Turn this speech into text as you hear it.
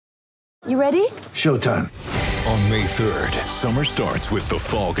You ready? Showtime. On May 3rd, summer starts with The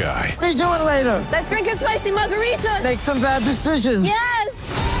Fall Guy. Let's do it later. Let's drink a spicy margarita. Make some bad decisions. Yes!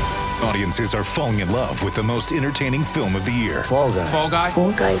 Audiences are falling in love with the most entertaining film of the year. Fall Guy. Fall Guy?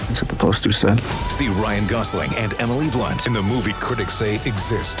 Fall Guy. That's what the poster said. See Ryan Gosling and Emily Blunt in the movie critics say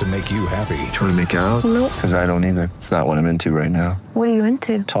exists to make you happy. Trying to make it out? Nope. Because I don't either. It's not what I'm into right now. What are you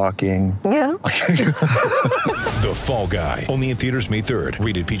into? Talking. Yeah. The Fall Guy. Only in theaters May 3rd.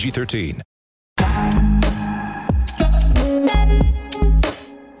 Rated PG-13.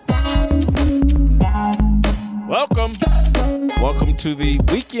 Welcome to the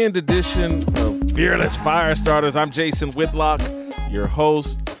weekend edition of Fearless Firestarters. I'm Jason Whitlock, your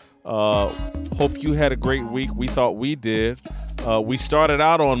host. Hope you had a great week. We thought we did. We started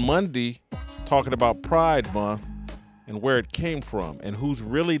out on Monday talking about Pride Month and where it came from and who's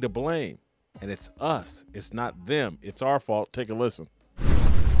really to blame. And it's us. It's not them. It's our fault. Take a listen.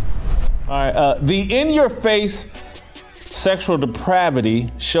 All right. The in-your-face sexual depravity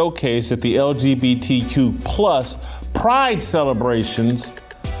showcased at the LGBTQ plus Pride celebrations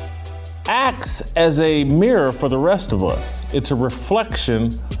acts as a mirror for the rest of us. It's a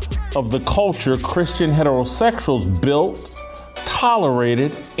reflection of the culture Christian heterosexuals built,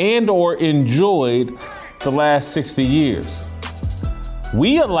 tolerated, and or enjoyed the last 60 years.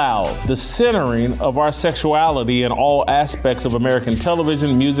 We allowed the centering of our sexuality in all aspects of American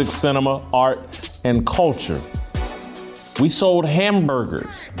television, music, cinema, art, and culture. We sold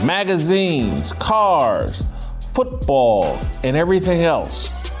hamburgers, magazines, cars, football, and everything else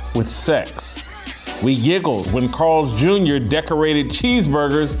with sex. We giggled when Carl's Jr. decorated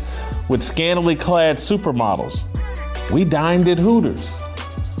cheeseburgers with scantily clad supermodels. We dined at Hooters.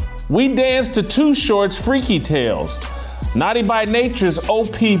 We danced to Too Short's Freaky Tales, Naughty by Nature's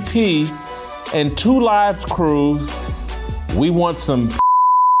OPP, and Two Lives Cruise. We want some.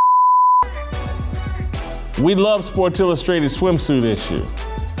 We love Sports Illustrated swimsuit issue,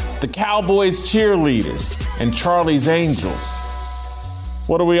 the Cowboys cheerleaders, and Charlie's Angels.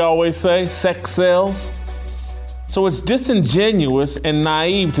 What do we always say? Sex sells? So it's disingenuous and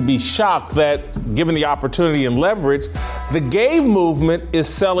naive to be shocked that, given the opportunity and leverage, the gay movement is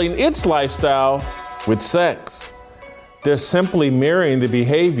selling its lifestyle with sex. They're simply mirroring the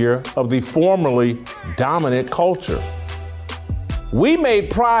behavior of the formerly dominant culture. We made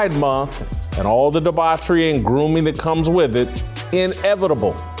Pride Month and all the debauchery and grooming that comes with it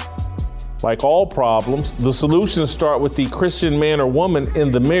inevitable. Like all problems, the solutions start with the Christian man or woman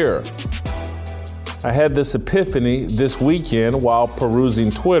in the mirror. I had this epiphany this weekend while perusing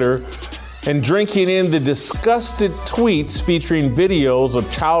Twitter and drinking in the disgusted tweets featuring videos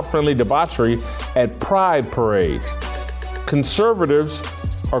of child-friendly debauchery at pride parades. Conservatives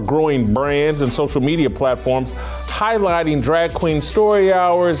are growing brands and social media platforms highlighting drag queen story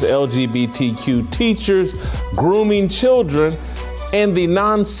hours, LGBTQ teachers, grooming children, and the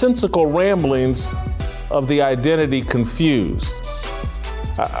nonsensical ramblings of the identity confused.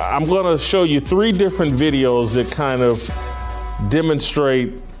 I'm going to show you 3 different videos that kind of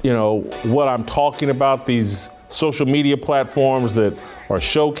demonstrate, what I'm talking about, these social media platforms that are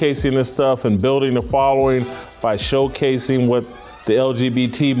showcasing this stuff and building a following by showcasing what the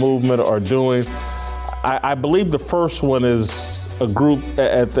LGBT movement are doing. I believe the first one is a group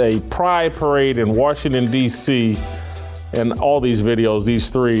at a pride parade in Washington, D.C., and all these videos, these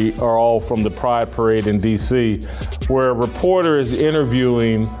 3 are all from the Pride Parade in D.C., where a reporter is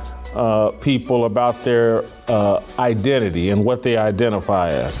interviewing people about their identity and what they identify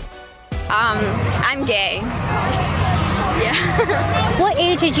as. I'm gay. Yeah. What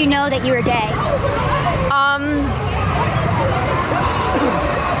age did you know that you were gay?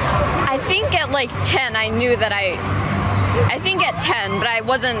 I think at like 10 I knew that I think at 10, but I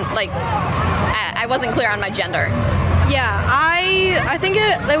wasn't clear on my gender. Yeah, I think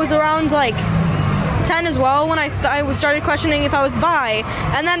it was around like 10 as well when I started questioning if I was bi,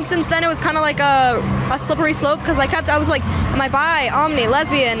 and then since then it was kind of like a slippery slope because I was like, am I bi, omni,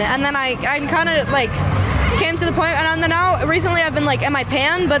 lesbian, and then I kind of like came to the point, and then now recently I've been like, am I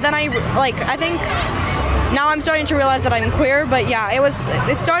pan? But then I think now I'm starting to realize that I'm queer. But yeah,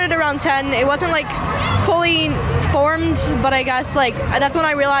 it started around 10. It wasn't like fully formed, but I guess like that's when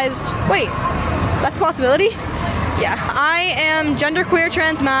I realized, wait, that's a possibility. Yeah, I am genderqueer,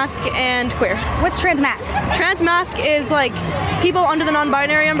 transmasc, and queer. What's transmasc? Transmasc is like people under the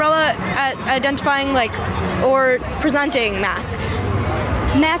non-binary umbrella identifying like or presenting masc.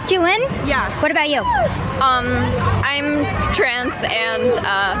 Masculine? Yeah. What about you? I'm trans and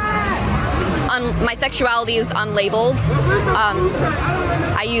my sexuality is unlabeled.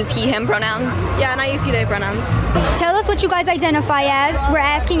 I use he, him pronouns. Yeah, and I use he, they pronouns. Tell us what you guys identify as. We're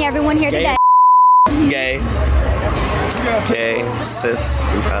asking everyone here today. Gay, cis,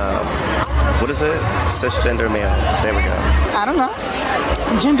 what is it? Cisgender male. There we go. I don't know.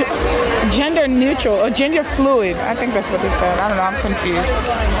 Gender neutral or gender fluid. I think that's what they said. I don't know. I'm confused.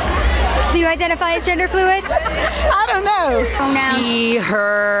 So you identify as gender fluid? I don't know. Pronouns. She,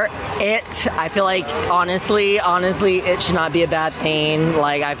 her, it. I feel like honestly, it should not be a bad thing.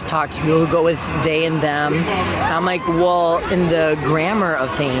 Like I've talked to people who go with they and them. I'm like, well, in the grammar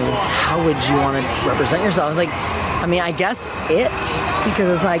of things, how would you want to represent yourself? I was like, I mean, I guess it, because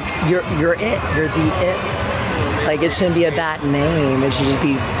it's like you're it. You're the it. Like it shouldn't be a bad name. It should just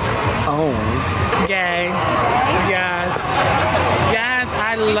be owned. Gay. Yes. Yes,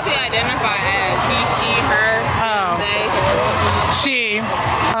 I love. She identify as he, she, her, they. She.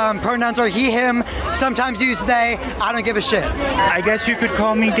 Pronouns are he, him. Sometimes use they. I don't give a shit. I guess you could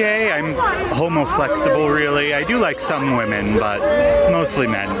call me gay. I'm homo-flexible, really. I do like some women, but mostly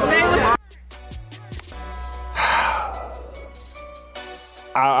men.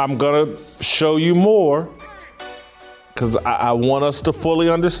 I'm gonna show you more because I want us to fully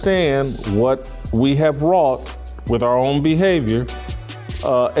understand what we have wrought with our own behavior.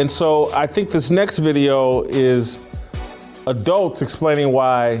 And so I think this next video is adults explaining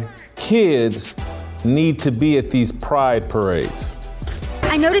why kids need to be at these pride parades.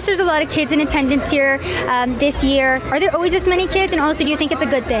 I noticed there's a lot of kids in attendance here this year. Are there always this many kids? And also, do you think it's a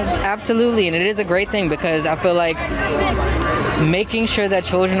good thing? Absolutely, and it is a great thing because I feel like making sure that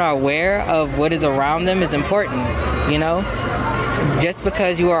children are aware of what is around them is important, you know? Just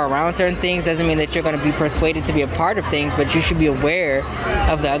because you are around certain things doesn't mean that you're going to be persuaded to be a part of things, but you should be aware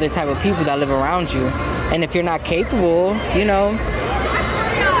of the other type of people that live around you. And if you're not capable, you know,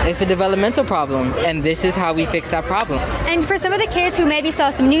 it's a developmental problem, and this is how we fix that problem. And for some of the kids who maybe saw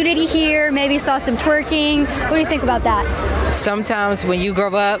some nudity here, maybe saw some twerking, what do you think about that? Sometimes when you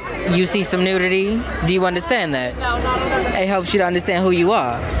grow up, you see some nudity. Do you understand that? It helps you to understand who you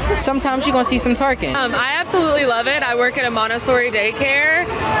are. Sometimes you're going to see some twerking. I absolutely love it. I work at a Montessori daycare,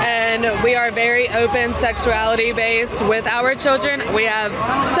 and we are very open sexuality based with our children. We have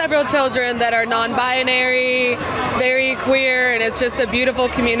several children that are non-binary, very queer, and it's just a beautiful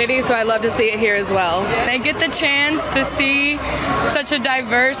community, so I love to see it here as well. They get the chance to see such a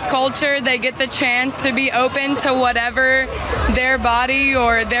diverse culture. They get the chance to be open to whatever their body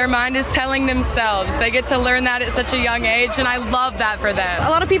or their mind is telling themselves. They get to learn that at such a young age, and I love that for them. A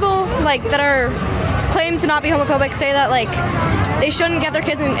lot of people like that are claim to not be homophobic say that like they shouldn't get their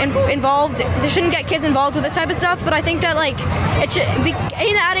kids involved. They shouldn't get kids involved with this type of stuff. But I think that like it should be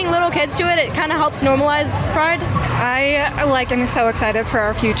adding little kids to it. It kind of helps normalize pride. I am so excited for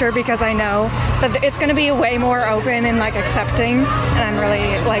our future because I know that it's going to be way more open and like accepting, and I'm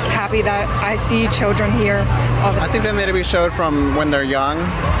really like happy that I see children here all the time. I think they need to be showed from when they're young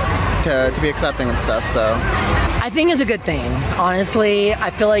to be accepting of stuff. So I think it's a good thing. Honestly,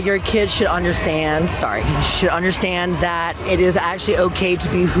 I feel like your kids should understand that it is actually okay to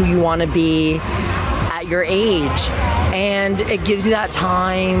be who you want to be at your age. And it gives you that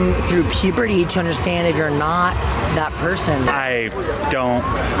time through puberty to understand if you're not that person. I don't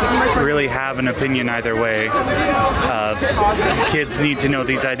really have an opinion either way. Kids need to know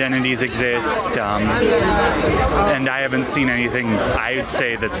these identities exist, and I haven't seen anything I'd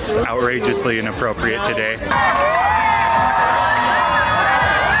say that's outrageously inappropriate today.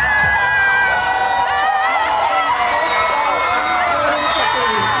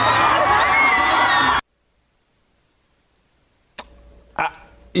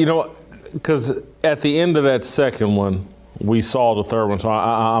 You know, because at the end of that second one, we saw the third one. So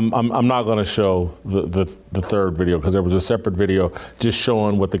I'm not going to show the third video because there was a separate video just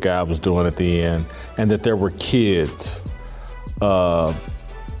showing what the guy was doing at the end, and that there were kids,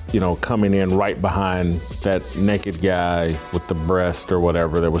 coming in right behind that naked guy with the breast or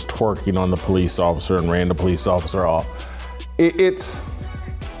whatever that was twerking on the police officer and ran the police officer off. It's.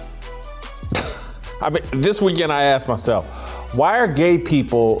 I mean, this weekend I asked myself, why are gay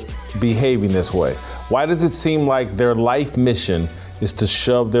people behaving this way? Why does it seem like their life mission is to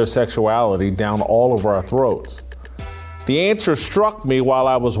shove their sexuality down all of our throats? The answer struck me while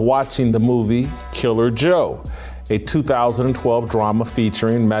I was watching the movie Killer Joe, a 2012 drama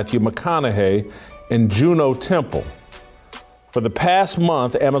featuring Matthew McConaughey and Juno Temple. For the past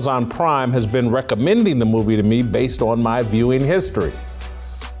month, Amazon Prime has been recommending the movie to me based on my viewing history.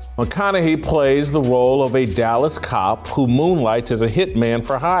 McConaughey plays the role of a Dallas cop who moonlights as a hitman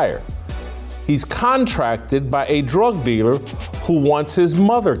for hire. He's contracted by a drug dealer who wants his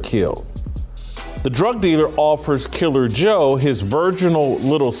mother killed. The drug dealer offers Killer Joe his virginal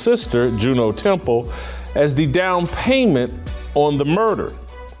little sister, Juno Temple, as the down payment on the murder.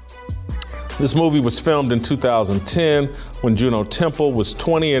 This movie was filmed in 2010 when Juno Temple was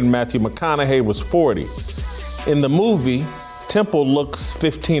 20 and Matthew McConaughey was 40. In the movie, Temple looks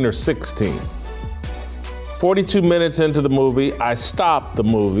 15 or 16. 42 minutes into the movie, I stopped the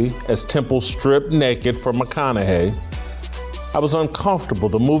movie as Temple stripped naked for McConaughey. I was uncomfortable.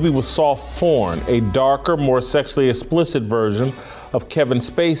 The movie was soft porn, a darker, more sexually explicit version of Kevin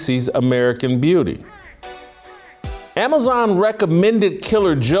Spacey's American Beauty. Amazon recommended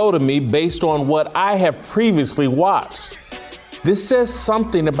Killer Joe to me based on what I have previously watched. This says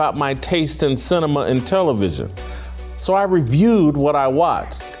something about my taste in cinema and television. So I reviewed what I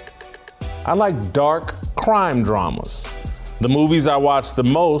watched. I like dark crime dramas. The movies I watch the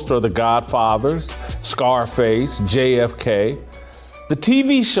most are The Godfathers, Scarface, JFK. The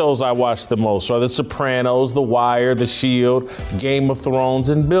TV shows I watch the most are The Sopranos, The Wire, The Shield, Game of Thrones,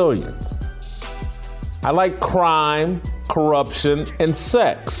 and Billions. I like crime, corruption, and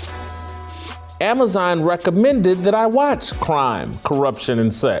sex. Amazon recommended that I watch crime, corruption,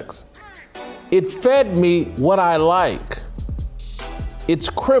 and sex. It fed me what I like. It's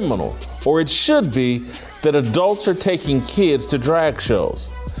criminal, or it should be, that adults are taking kids to drag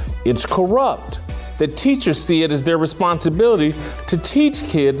shows. It's corrupt that teachers see it as their responsibility to teach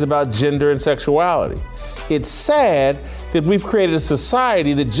kids about gender and sexuality. It's sad that we've created a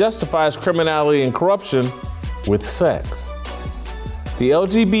society that justifies criminality and corruption with sex. The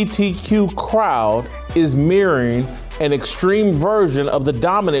LGBTQ crowd is mirroring an extreme version of the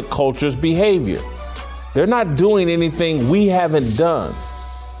dominant culture's behavior. They're not doing anything we haven't done.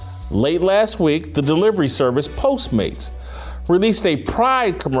 Late last week, the delivery service Postmates released a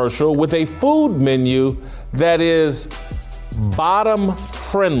Pride commercial with a food menu that is bottom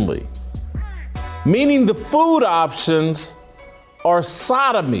friendly, meaning the food options are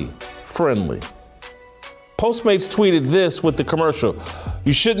sodomy friendly. Postmates tweeted this with the commercial: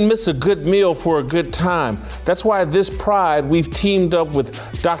 "You shouldn't miss a good meal for a good time. That's why this Pride we've teamed up with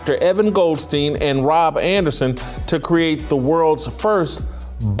Dr. Evan Goldstein and Rob Anderson to create the world's first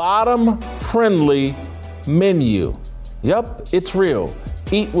bottom-friendly menu." Yep, it's real.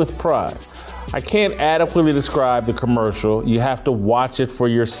 Eat with pride. I can't adequately describe the commercial. You have to watch it for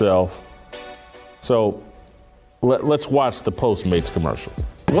yourself. So let's watch the Postmates commercial.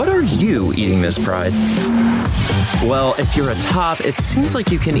 What are you eating this Pride? Well, if you're a top, it seems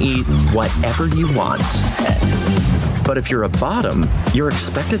like you can eat whatever you want. But if you're a bottom, you're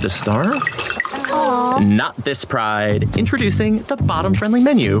expected to starve? Aww. Not this Pride. Introducing the bottom-friendly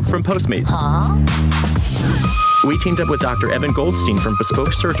menu from Postmates. We teamed up with Dr. Evan Goldstein from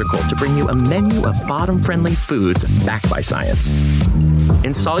Bespoke Surgical to bring you a menu of bottom-friendly foods backed by science.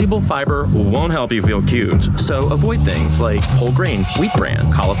 Insoluble fiber won't help you feel cute, so avoid things like whole grains, wheat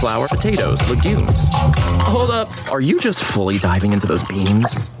bran, cauliflower, potatoes, legumes. Hold up, are you just fully diving into those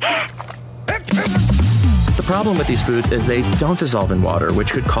beans? The problem with these foods is they don't dissolve in water,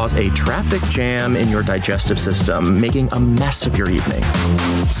 which could cause a traffic jam in your digestive system, making a mess of your evening.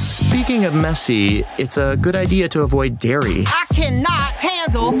 Speaking of messy, it's a good idea to avoid dairy. I cannot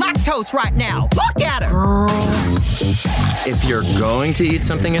handle lactose right now. Look at her. If you're going to eat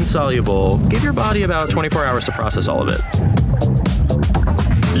something insoluble, give your body about 24 hours to process all of it.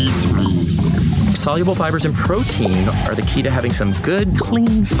 Eat me. Soluble fibers and protein are the key to having some good,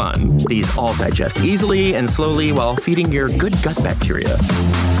 clean fun. These all digest easily and slowly while feeding your good gut bacteria,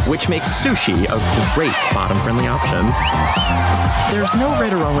 which makes sushi a great bottom-friendly option. There's no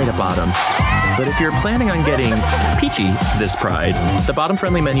right or wrong way to bottom, but if you're planning on getting peachy this Pride, the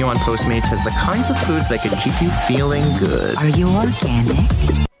bottom-friendly menu on Postmates has the kinds of foods that could keep you feeling good. Are you organic?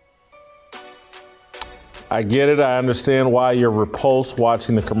 I get it. I understand why you're repulsed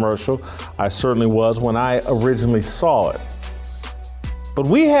watching the commercial. I certainly was when I originally saw it. But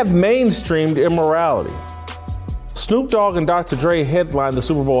we have mainstreamed immorality. Snoop Dogg and Dr. Dre headlined the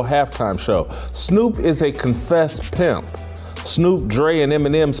Super Bowl halftime show. Snoop is a confessed pimp. Snoop, Dre, and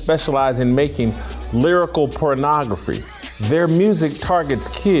Eminem specialize in making lyrical pornography. Their music targets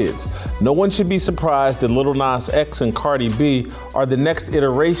kids. No one should be surprised that Lil Nas X and Cardi B are the next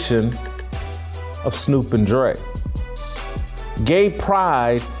iteration of Snoop and Dre. Gay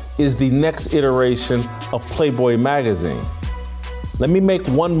Pride is the next iteration of Playboy magazine. Let me make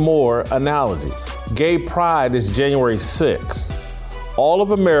one more analogy. Gay Pride is January 6th. All of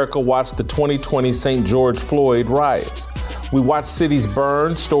America watched the 2020 St. George Floyd riots. We watched cities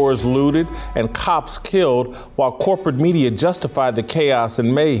burned, stores looted, and cops killed while corporate media justified the chaos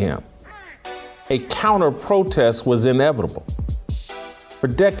and mayhem. A counter-protest was inevitable. For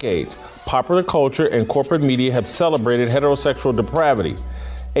decades, popular culture and corporate media have celebrated heterosexual depravity.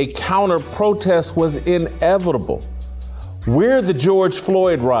 A counter-protest was inevitable. We're the George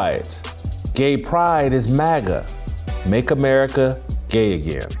Floyd riots. Gay pride is MAGA. Make America gay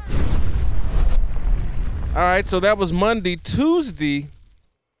again. All right, so that was Monday. Tuesday,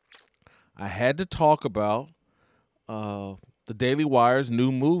 I had to talk about the Daily Wire's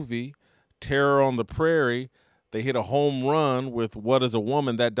new movie, Terror on the Prairie. They hit a home run with What is a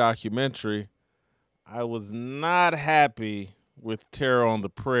Woman, that documentary. I was not happy with Terror on the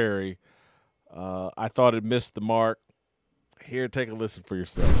Prairie. I thought it missed the mark. Here, take a listen for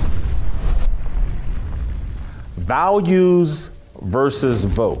yourself. Values versus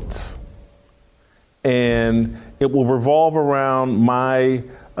votes. And it will revolve around my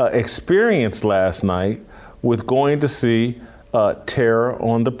experience last night with going to see Terror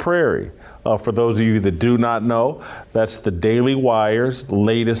on the Prairie. For those of you that do not know, that's the Daily Wire's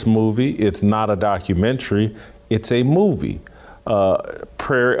latest movie. It's not a documentary, it's a movie.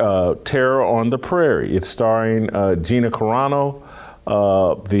 Terror on the Prairie. It's starring Gina Carano,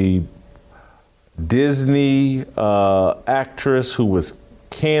 the Disney actress who was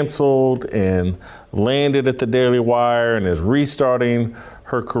canceled and landed at the Daily Wire and is restarting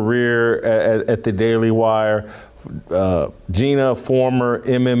her career at the Daily Wire. Gina, former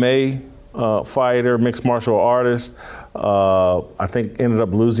MMA fighter, mixed martial artist, I think ended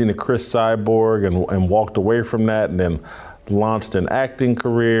up losing to Chris Cyborg and walked away from that and then launched an acting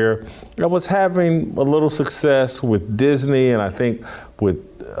career. I was having a little success with Disney and I think with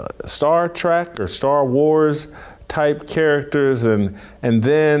Star Trek or Star Wars type characters and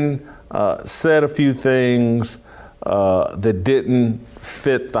then said a few things that didn't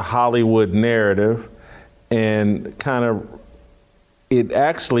fit the Hollywood narrative and kind of it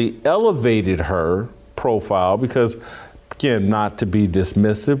actually elevated her profile because, again, not to be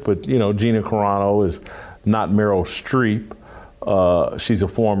dismissive, but, you know, Gina Carano is not Meryl Streep. She's a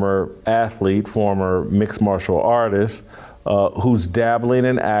former athlete, former mixed martial artist who's dabbling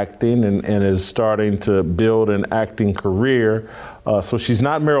in acting and is starting to build an acting career. So she's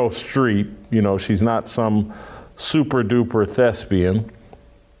not Meryl Streep, you know, she's not some super duper thespian.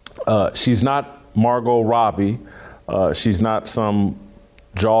 She's not Margot Robbie. She's not some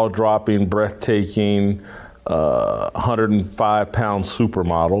jaw-dropping, breathtaking, 105-pound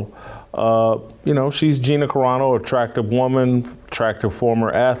supermodel. You know, she's Gina Carano, attractive woman, attractive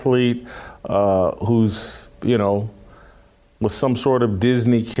former athlete, who's, you know, was some sort of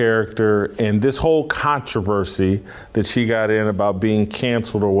Disney character. And this whole controversy that she got in about being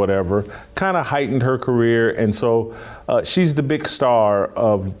canceled or whatever kind of heightened her career. And so she's the big star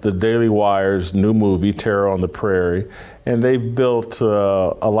of the Daily Wire's new movie, Terror on the Prairie. And they've built a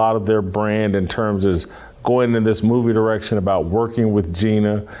lot of their brand in terms of going in this movie direction about working with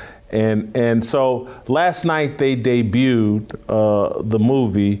Gina. And so last night they debuted the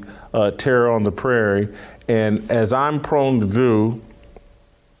movie Terror on the Prairie, and as I'm prone to do,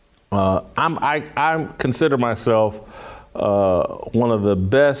 I consider myself one of the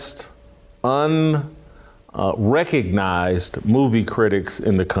best unrecognized movie critics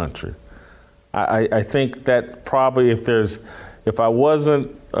in the country. I think that probably if I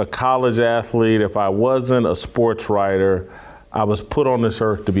wasn't a college athlete, if I wasn't a sports writer, I was put on this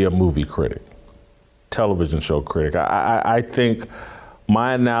earth to be a movie critic, television show critic. I think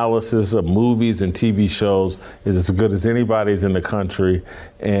my analysis of movies and TV shows is as good as anybody's in the country.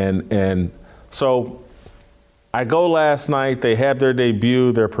 And so I go last night, they had their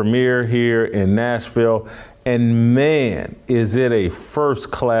debut, their premiere here in Nashville, and man, is it a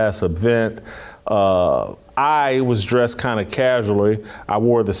first-class event. I was dressed kind of casually. I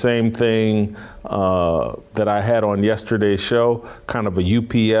wore the same thing that I had on yesterday's show, kind of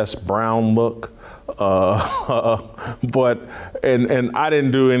a UPS brown look. But I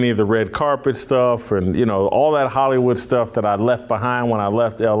didn't do any of the red carpet stuff and, you know, all that Hollywood stuff that I left behind when I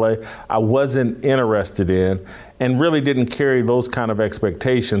left LA, I wasn't interested in and really didn't carry those kind of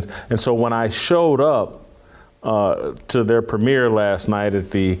expectations. And so when I showed up to their premiere last night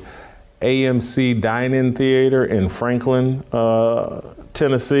at the AMC Dine-In Theater in Franklin,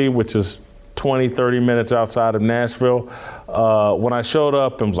 Tennessee, which is 20, 30 minutes outside of Nashville, when I showed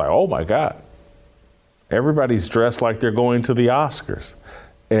up, I was like, oh my God. Everybody's dressed like they're going to the Oscars.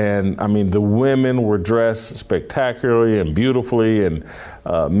 And I mean, the women were dressed spectacularly and beautifully, and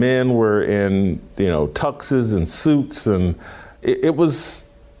men were in, you know, tuxes and suits. And it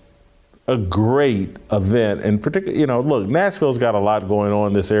was a great event. And particularly, look, Nashville's got a lot going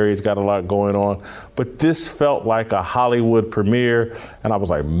on. This area's got a lot going on. But this felt like a Hollywood premiere. And I was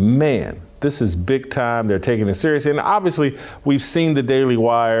like, man, this is big time. They're taking it seriously. And obviously, we've seen the Daily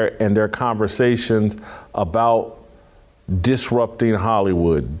Wire and their conversations about disrupting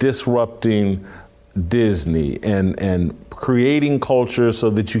Hollywood, disrupting Disney, and creating culture so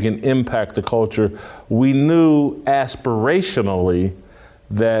that you can impact the culture. We knew aspirationally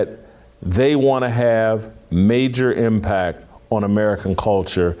that they want to have major impact on American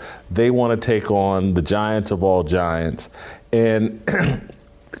culture. They want to take on the giants of all giants. And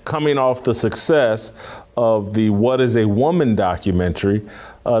coming off the success of the What is a Woman documentary,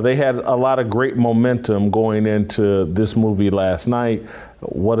 they had a lot of great momentum going into this movie last night.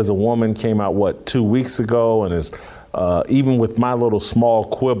 What is a Woman came out, 2 weeks ago, and is even with my little small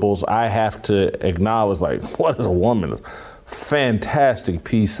quibbles, I have to acknowledge, What is a Woman? Fantastic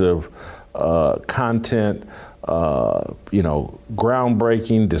piece of content,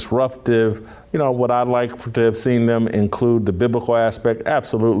 groundbreaking, disruptive. What I'd like to have seen them include the biblical aspect,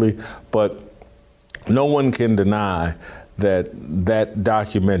 absolutely. But no one can deny that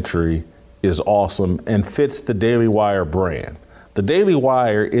documentary is awesome and fits the Daily Wire brand. The Daily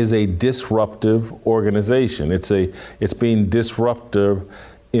Wire is a disruptive organization. It's being disruptive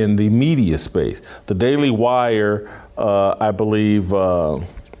in the media space. The Daily Wire, I believe, over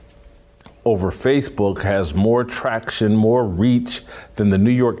Facebook has more traction, more reach than the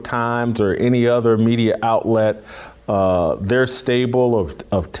New York Times or any other media outlet. Their stable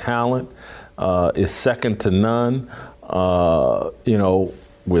of talent is second to none.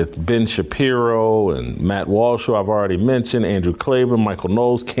 With Ben Shapiro and Matt Walsh, who I've already mentioned, Andrew Klavan, Michael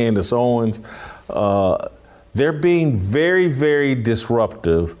Knowles, Candace Owens. They're being very, very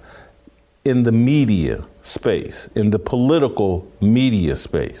disruptive in the media space, in the political media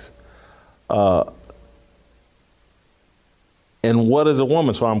space. And What is a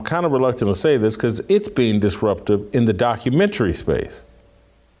Woman? So I'm kind of reluctant to say this because it's being disruptive in the documentary space.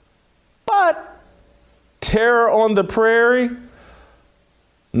 But Terror on the Prairie,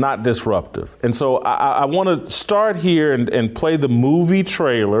 not disruptive. And so I want to start here and play the movie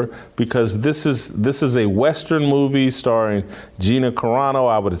trailer because this is a Western movie starring Gina Carano.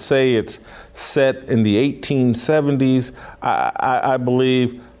 I would say it's set in the 1870s, I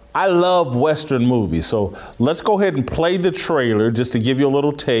believe. I love Western movies, so let's go ahead and play the trailer just to give you a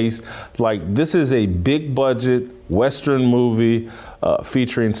little taste. This is a big budget Western movie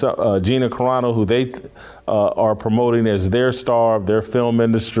featuring Gina Carano, who they are promoting as their star of their film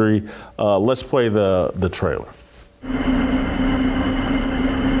industry. Let's play the trailer.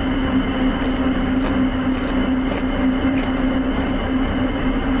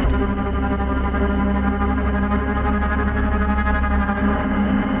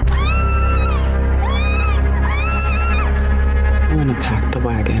 Pack the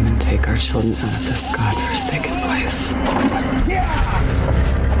wagon and take our children out of this godforsaken place.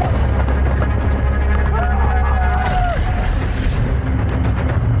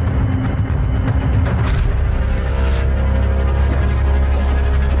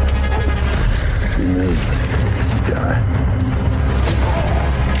 You move, guy.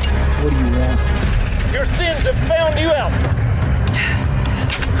 What do you want? Your sins have found you out.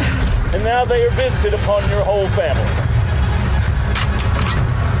 And now they are visited upon your whole family.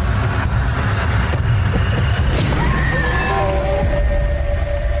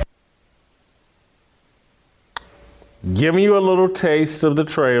 Giving you a little taste of the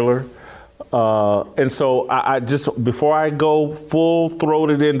trailer. And so I just, before I go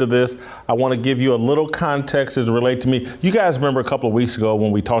full-throated into this, I want to give you a little context as it relates to me. You guys remember a couple of weeks ago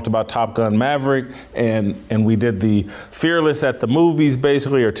when we talked about Top Gun Maverick and we did the Fearless at the movies,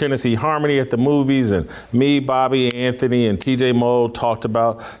 basically, or Tennessee Harmony at the movies, and me, Bobby, Anthony, and TJ Moe talked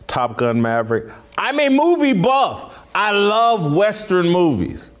about Top Gun Maverick. I'm a movie buff. I love Western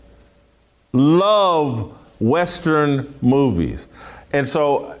movies. Love Western movies. And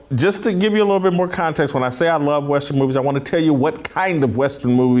so just to give you a little bit more context, when I say I love Western movies, I want to tell you what kind of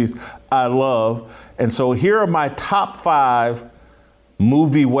Western movies I love. And so here are my top 5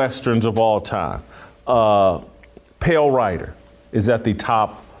 movie Westerns of all time. Pale Rider is at the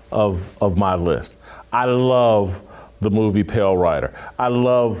top of my list. I love the movie Pale Rider. I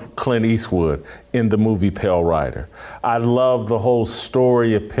love Clint Eastwood in the movie Pale Rider. I love the whole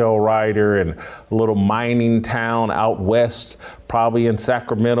story of Pale Rider and a little mining town out west, probably in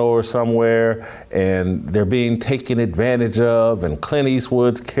Sacramento or somewhere, and they're being taken advantage of, and Clint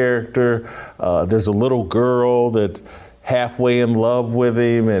Eastwood's character, there's a little girl that halfway in love with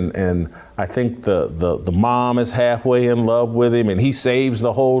him, and I think the mom is halfway in love with him, and he saves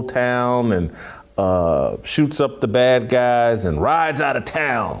the whole town and shoots up the bad guys and rides out of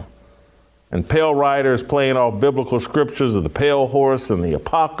town. And Pale Rider is playing all biblical scriptures of the pale horse and the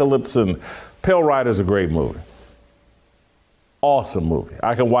apocalypse, and Pale Rider is a great movie. Awesome movie.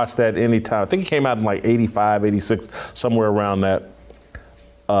 I can watch that anytime. I think it came out in like 85, 86, somewhere around that.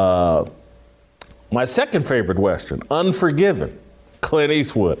 My second favorite Western, Unforgiven, Clint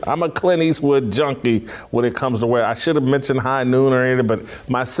Eastwood. I'm a Clint Eastwood junkie when it comes to where I should have mentioned High Noon or anything, but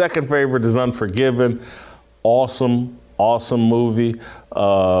my second favorite is Unforgiven. Awesome, awesome movie.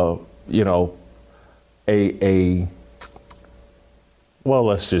 Well,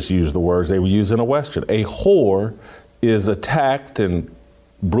 let's just use the words they were using in a Western. A whore is attacked and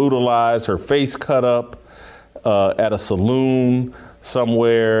brutalized, her face cut up at a saloon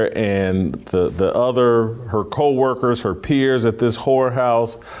somewhere, and her co-workers, her peers at this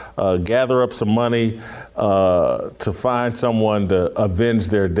whorehouse gather up some money to find someone to avenge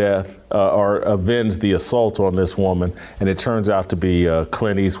their death or avenge the assault on this woman, and it turns out to be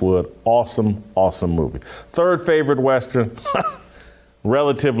Clint Eastwood. Awesome, awesome movie. Third favorite Western,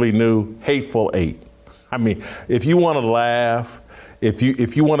 relatively new, Hateful Eight. I mean, if you want to laugh, if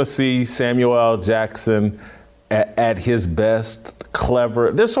you want to see Samuel L. Jackson at his best,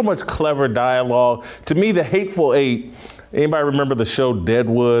 clever. There's so much clever dialogue. To me, The Hateful Eight, anybody remember the show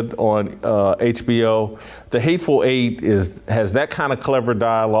Deadwood on HBO? The Hateful Eight has that kind of clever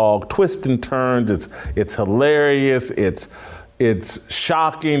dialogue, twists and turns. It's hilarious. It's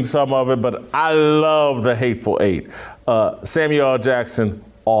shocking, some of it, but I love The Hateful Eight. Samuel L. Jackson,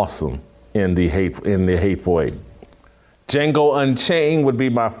 awesome in the Hateful Eight. Django Unchained would be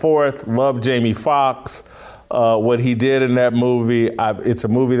my fourth. Love Jamie Foxx. What he did in that movie, it's a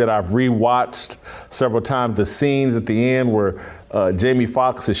movie that I've rewatched several times. The scenes at the end where Jamie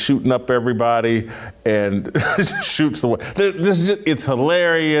Foxx is shooting up everybody and shoots the way. It's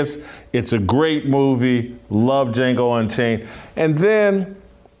hilarious. It's a great movie. Love Django Unchained. And then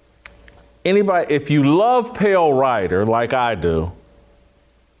if you love Pale Rider like I do,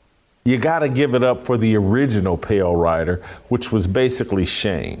 you got to give it up for the original Pale Rider, which was basically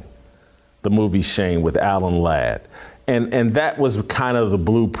Shane. The movie Shane with Alan Ladd. And that was kind of the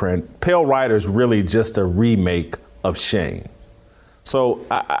blueprint. Pale Rider is really just a remake of Shane. So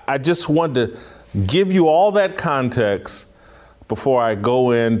I just wanted to give you all that context before I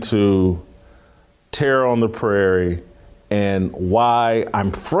go into Terror on the Prairie and why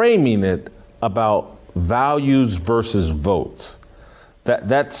I'm framing it about values versus votes.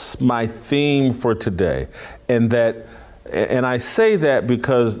 That's my theme for today. And I say that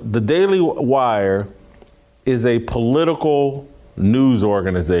because the Daily Wire is a political news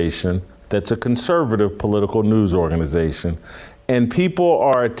organization that's a conservative political news organization. And people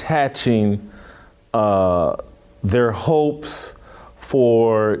are attaching their hopes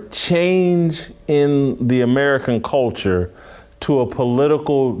for change in the American culture to a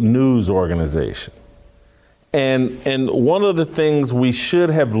political news organization. And one of the things we should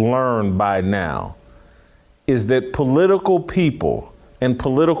have learned by now is that political people and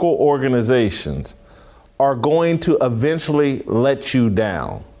political organizations are going to eventually let you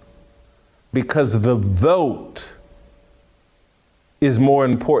down because the vote is more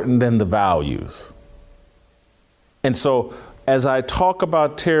important than the values. And so as I talk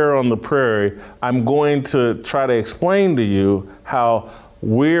about Terror on the Prairie, I'm going to try to explain to you how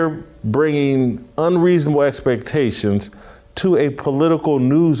we're bringing unreasonable expectations to a political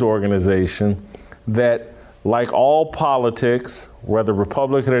news organization that, like all politics, whether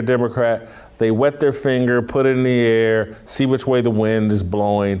Republican or Democrat, they wet their finger, put it in the air, see which way the wind is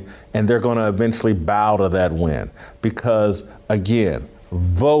blowing, and they're going to eventually bow to that wind. Because, again,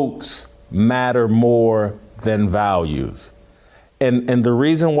 votes matter more than values. And the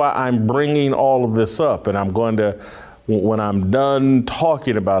reason why I'm bringing all of this up, and I'm going to, when I'm done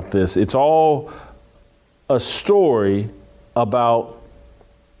talking about this, it's all a story about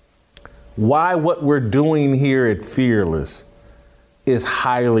why what we're doing here at Fearless is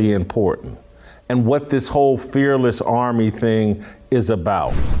highly important and what this whole Fearless Army thing is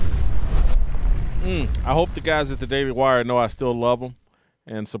about. I hope the guys at the Daily Wire know I still love them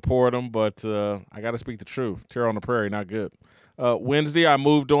and support them, but I got to speak the truth. Terror on the Prairie, not good. Wednesday, I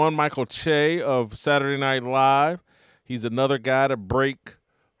moved on. Michael Che of Saturday Night Live. He's another guy to break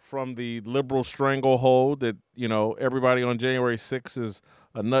from the liberal stranglehold that, everybody on January 6th is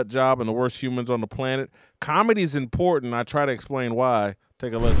a nut job and the worst humans on the planet. Comedy is important. I try to explain why.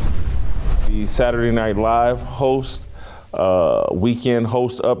 Take a listen. The Saturday Night Live host, weekend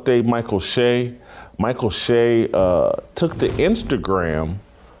host update, Michael Che. Michael Shea took to Instagram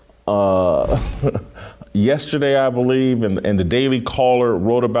yesterday, I believe, and the Daily Caller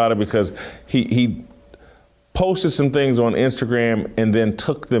wrote about it because he posted some things on Instagram and then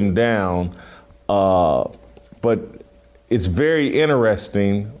took them down. But it's very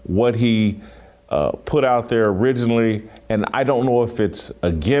interesting what he put out there originally, and I don't know if it's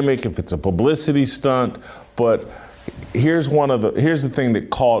a gimmick, if it's a publicity stunt, but here's the thing that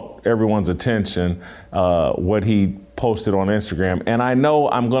caught everyone's attention, what he posted on Instagram. And I know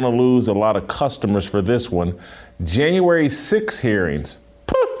I'm going to lose a lot of customers for this one. January 6 hearings,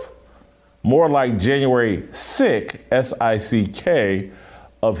 poof, more like January sick, S-I-C-K,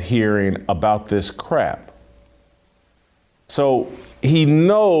 of hearing about this crap. So he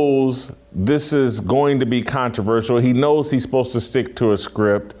knows this is going to be controversial. He knows he's supposed to stick to a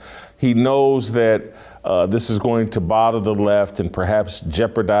script. He knows that this is going to bother the left and perhaps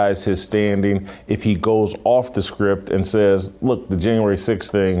jeopardize his standing if he goes off the script and says, look, the January 6th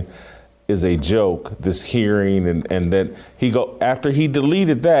thing is a joke, this hearing, and then after he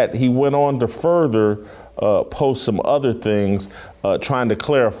deleted that, he went on to further post some other things trying to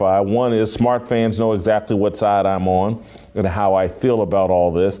clarify. One is smart fans know exactly what side I'm on and how I feel about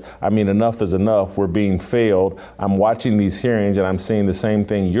all this. I mean, enough is enough. We're being failed. I'm watching these hearings and I'm seeing the same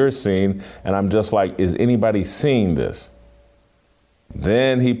thing you're seeing. And I'm just like, is anybody seeing this?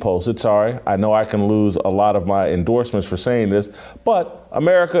 Then he posted, sorry, I know I can lose a lot of my endorsements for saying this, but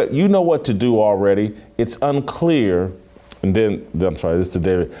America, you know what to do already. It's unclear. And then, I'm sorry, this is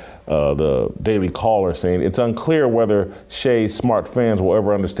the Daily Caller saying it's unclear whether Shea's smart fans will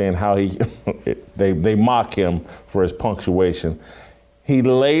ever understand how they mock him for his punctuation. He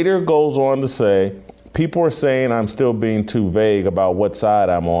later goes on to say, people are saying I'm still being too vague about what side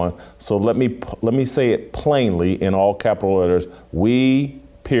I'm on, so let me say it plainly in all capital letters. We,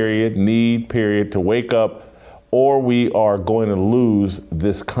 need to wake up, or we are going to lose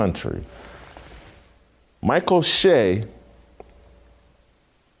this country. Michael Shea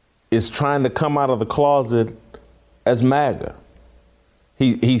is trying to come out of the closet as MAGA.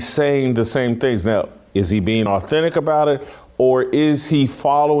 He's saying the same things. Now, is he being authentic about it, or is he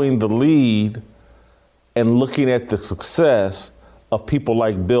following the lead and looking at the success of people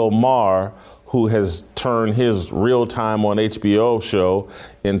like Bill Maher, who has turned his Real Time on HBO show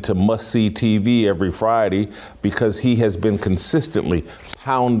into must-see TV every Friday because he has been consistently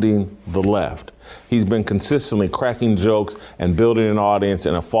pounding the left. He's been consistently cracking jokes and building an audience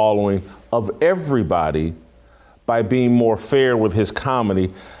and a following of everybody by being more fair with his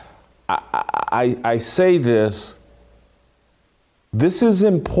comedy. I say this is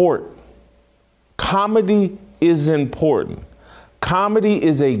important. Comedy is important. Comedy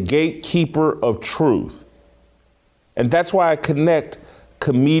is a gatekeeper of truth. And that's why I connect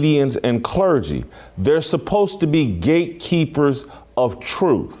comedians and clergy. They're supposed to be gatekeepers of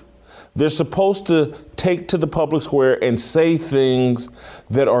truth. They're supposed to take to the public square and say things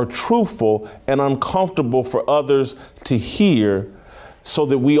that are truthful and uncomfortable for others to hear so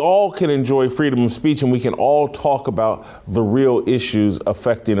that we all can enjoy freedom of speech and we can all talk about the real issues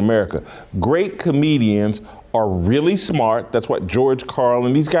affecting America. Great comedians are really smart. That's what George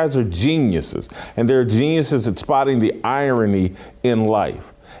Carlin, these guys are geniuses. And they're geniuses at spotting the irony in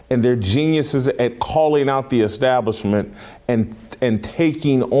life. And they're geniuses at calling out the establishment and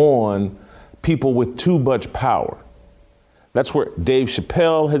taking on people with too much power. That's where Dave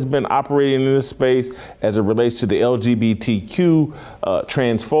Chappelle has been operating in this space as it relates to the LGBTQ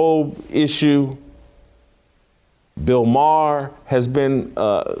transphobe issue. Bill Maher has been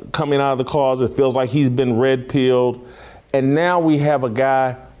coming out of the closet. It feels like he's been red-pilled. And now we have a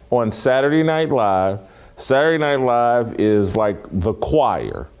guy on Saturday Night Live. Saturday Night Live is like the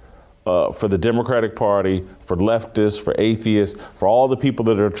choir for the Democratic Party, for leftists, for atheists, for all the people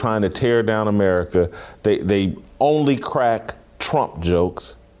that are trying to tear down America. They only crack Trump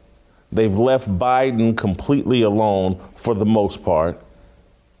jokes. They've left Biden completely alone for the most part.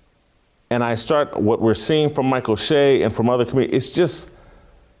 And what we're seeing from Michael Shea and from other comedians,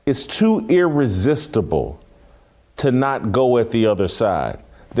 it's too irresistible to not go at the other side.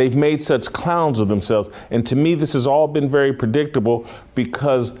 They've made such clowns of themselves. And to me, this has all been very predictable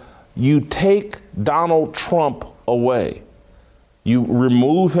because you take Donald Trump away. You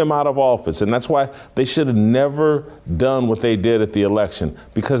remove him out of office. And that's why they should have never done what they did at the election,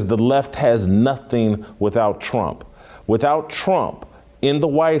 because the left has nothing without Trump. Without Trump in the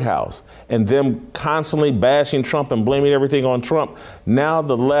White House and them constantly bashing Trump and blaming everything on Trump, now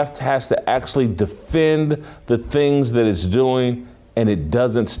the left has to actually defend the things that it's doing, and it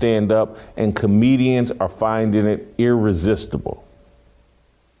doesn't stand up, and comedians are finding it irresistible.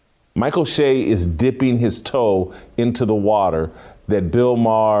 Michael Shea is dipping his toe into the water that Bill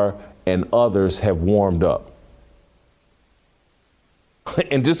Maher and others have warmed up.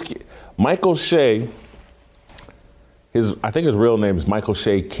 And just Michael Shea, I think his real name is Michael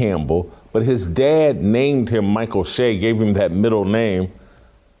Shea Campbell, but his dad named him Michael Shea, gave him that middle name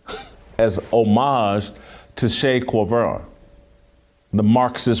as homage to Che Guevara, the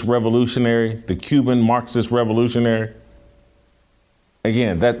Marxist revolutionary, the Cuban Marxist revolutionary.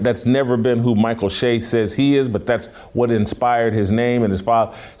 Again, that's never been who Michael Shea says he is, but that's what inspired his name and his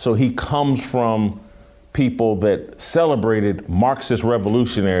father. So he comes from people that celebrated Marxist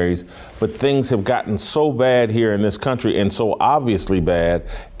revolutionaries, but things have gotten so bad here in this country and so obviously bad,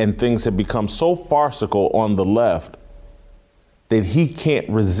 and things have become so farcical on the left that he can't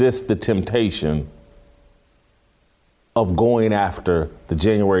resist the temptation of going after the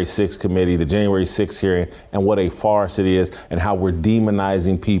January 6th committee, the January 6th hearing, and what a farce it is, and how we're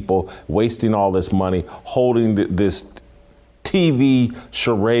demonizing people, wasting all this money, holding this TV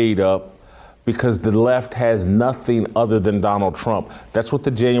charade up, because the left has nothing other than Donald Trump. That's what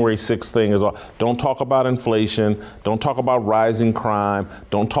the January 6th thing is all. Don't talk about inflation. Don't talk about rising crime.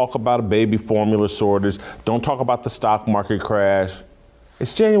 Don't talk about a baby formula shortage. Don't talk about the stock market crash.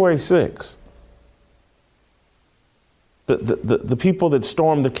 It's January 6th. The people that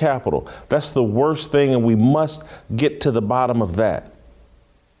stormed the Capitol, that's the worst thing, and we must get to the bottom of that.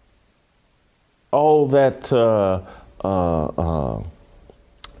 Oh,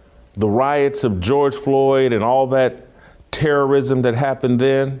 the riots of George Floyd and all that terrorism that happened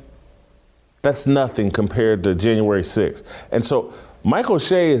then, that's nothing compared to January 6th. And so Michael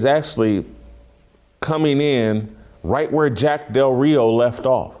Shea is actually coming in right where Jack Del Rio left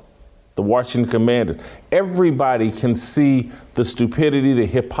off, the Washington Commanders. Everybody can see the stupidity, the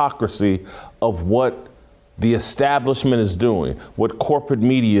hypocrisy of what the establishment is doing, what corporate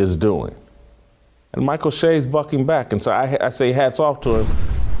media is doing. And Michael Shea is bucking back. And so I say hats off to him.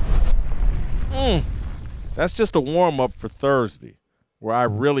 That's just a warm-up for Thursday, where I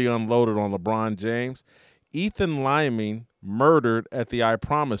really unloaded on LeBron James. Ethan Liming murdered at the I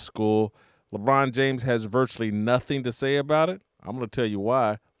Promise School. LeBron James has virtually nothing to say about it. I'm going to tell you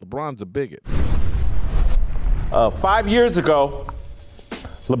why. LeBron's a bigot. 5 years ago,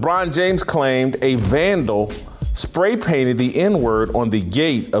 LeBron James claimed a vandal spray painted the N-word on the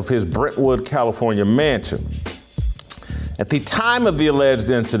gate of his Brentwood, California mansion. At the time of the alleged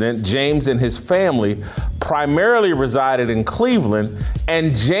incident, James and his family primarily resided in Cleveland,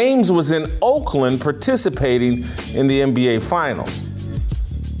 and James was in Oakland participating in the NBA Finals.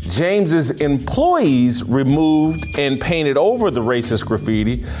 James's employees removed and painted over the racist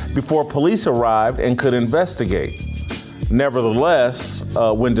graffiti before police arrived and could investigate. Nevertheless,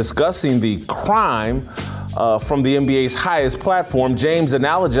 when discussing the crime from the NBA's highest platform, James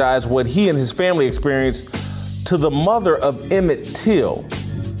analogized what he and his family experienced to the mother of Emmett Till,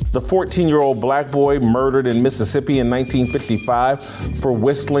 the 14-year-old black boy murdered in Mississippi in 1955 for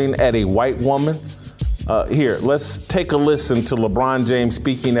whistling at a white woman. Here, let's take a listen to LeBron James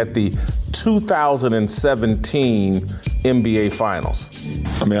speaking at the 2017 NBA Finals.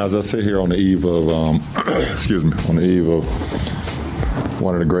 I mean, as I sit here on the eve of,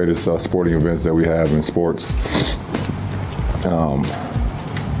 one of the greatest sporting events that we have in sports,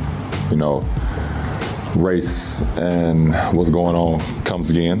 race and what's going on comes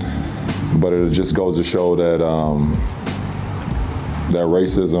again, but it just goes to show that that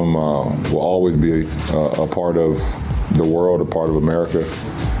racism will always be a part of the world, a part of America,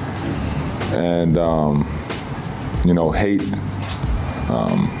 and hate,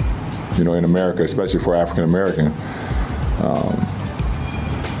 in America, especially for African American,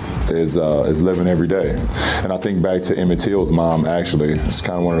 is living every day. And I think back to Emmett Till's mom. Actually, it's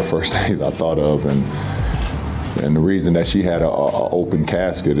kind of one of the first things I thought of, and the reason that she had an open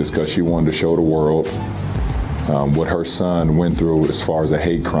casket is because she wanted to show the world what her son went through as far as a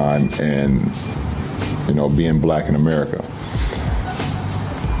hate crime and, being black in America.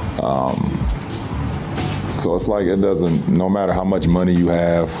 So it's like it doesn't, no matter how much money you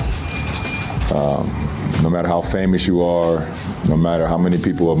have, no matter how famous you are, no matter how many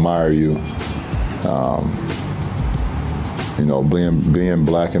people admire you, being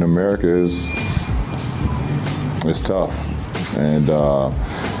black in America is tough, and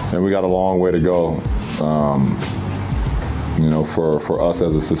we got a long way to go. For us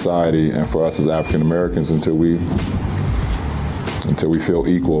as a society and for us as African Americans until we feel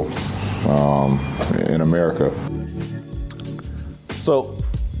equal in America. So,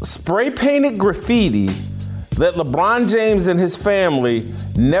 spray painted graffiti that LeBron James and his family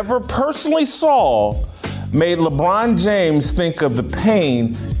never personally saw, made LeBron James think of the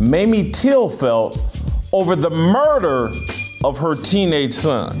pain Mamie Till felt over the murder of her teenage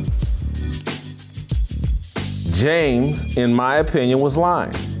son. James, in my opinion, was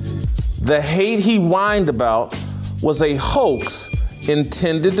lying. The hate he whined about was a hoax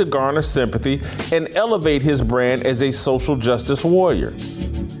intended to garner sympathy and elevate his brand as a social justice warrior.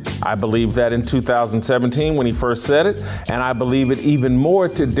 I believed that in 2017 when he first said it, and I believe it even more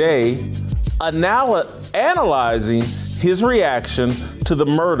today, analyzing his reaction to the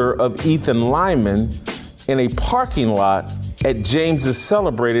murder of Ethan Lyman in a parking lot at James's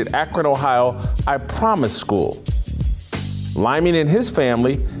celebrated Akron, Ohio, I Promise school. Lyman and his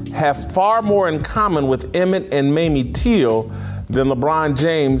family have far more in common with Emmett and Mamie Till than LeBron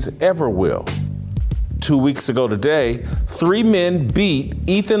James ever will. 2 weeks ago today, 3 men beat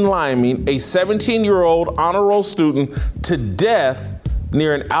Ethan Lyman, a 17-year-old honor roll student, to death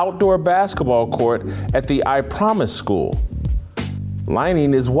near an outdoor basketball court at the I Promise school.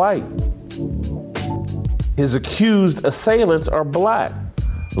 Lyman is white. His accused assailants are black.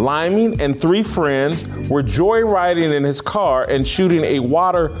 Lyman and 3 friends were joyriding in his car and shooting a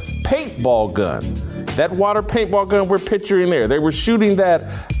water paintball gun. That water paintball gun we're picturing there, they were shooting that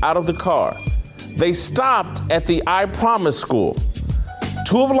out of the car. They stopped at the I Promise school.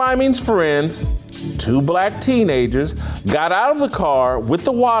 2 of Lyman's friends, 2 black teenagers, got out of the car with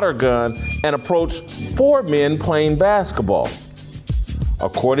the water gun and approached 4 men playing basketball.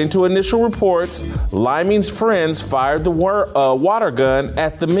 According to initial reports, Lyman's friends fired the water gun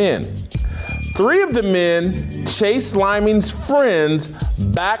at the men. 3 of the men chased Lyman's friends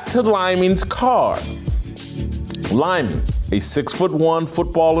back to Lyman's car. Lyman, a 6'1"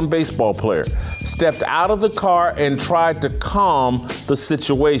 football and baseball player, stepped out of the car and tried to calm the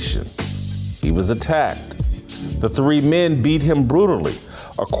situation. He was attacked. The 3 men beat him brutally.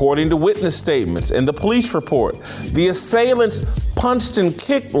 According to witness statements and the police report, the assailants punched and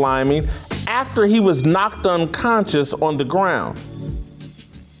kicked Lyman after he was knocked unconscious on the ground.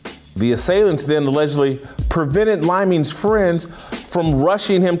 The assailants then allegedly prevented Lyman's friends from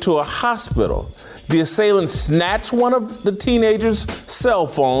rushing him to a hospital. The assailants snatched one of the teenagers' cell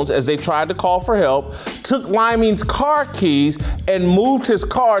phones as they tried to call for help, took Lyman's car keys, and moved his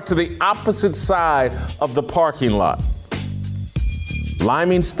car to the opposite side of the parking lot.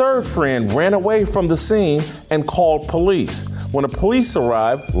 Lyman's 3rd friend ran away from the scene and called police. When the police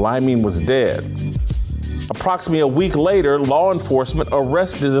arrived, Lyman was dead. Approximately a week later, law enforcement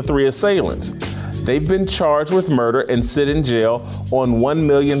arrested the 3 assailants. They've been charged with murder and sit in jail on $1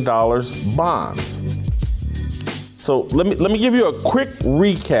 million bonds. So let me give you a quick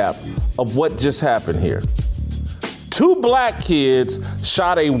recap of what just happened here. 2 black kids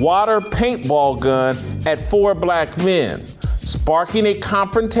shot a water paintball gun at 4 black men, sparking a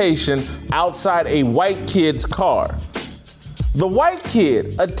confrontation outside a white kid's car. The white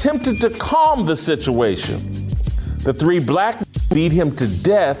kid attempted to calm the situation. The 3 black beat him to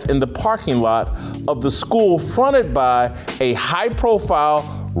death in the parking lot of the school fronted by a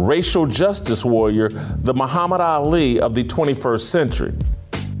high-profile racial justice warrior, the Muhammad Ali of the 21st century.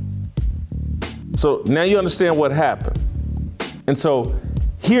 So now you understand what happened. And so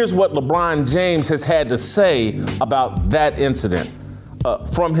here's what LeBron James has had to say about that incident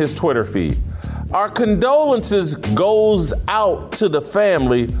from his Twitter feed. Our condolences goes out to the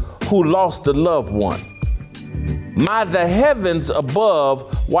family who lost a loved one. May the heavens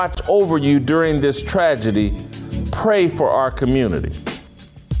above watch over you during this tragedy. Pray for our community.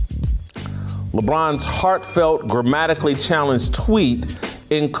 LeBron's heartfelt, grammatically challenged tweet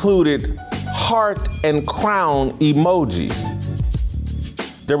included heart and crown emojis.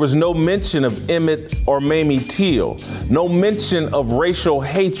 There was no mention of Emmett or Mamie Till, no mention of racial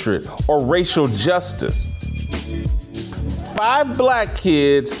hatred or racial justice. 5 black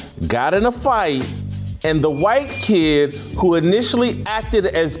kids got in a fight, and the white kid who initially acted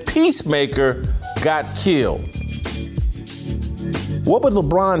as peacemaker got killed. What would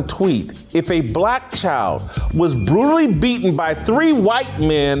LeBron tweet if a black child was brutally beaten by 3 white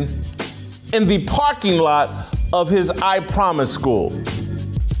men in the parking lot of his I Promise school?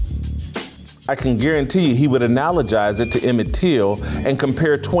 I can guarantee you he would analogize it to Emmett Till and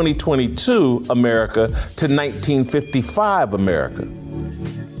compare 2022 America to 1955 America.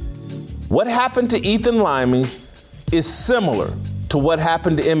 What happened to Ethan Lyman is similar to what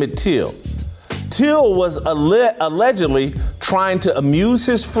happened to Emmett Till. Till was allegedly trying to amuse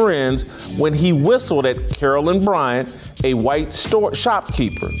his friends when he whistled at Carolyn Bryant, a white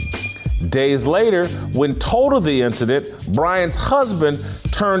shopkeeper. Days later, when told of the incident, Bryant's husband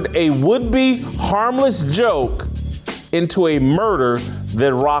turned a would-be harmless joke into a murder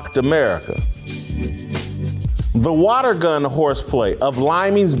that rocked America. The water gun horseplay of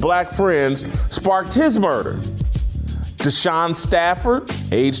Liming's black friends sparked his murder. Deshaun Stafford,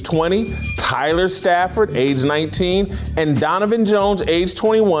 age 20, Tyler Stafford, age 19, and Donovan Jones, age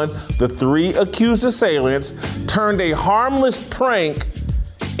 21, the three accused assailants, turned a harmless prank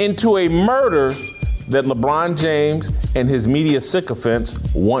into a murder that LeBron James and his media sycophants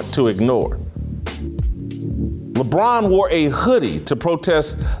want to ignore. LeBron wore a hoodie to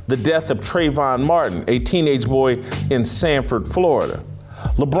protest the death of Trayvon Martin, a teenage boy in Sanford, Florida.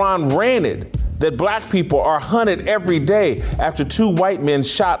 LeBron ranted that black people are hunted every day after two white men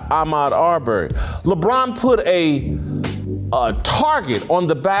shot Ahmaud Arbery. LeBron put a target on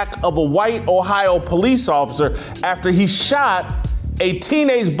the back of a white Ohio police officer after he shot a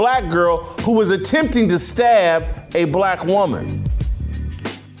teenage black girl who was attempting to stab a black woman.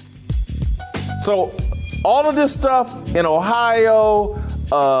 So all of this stuff in Ohio,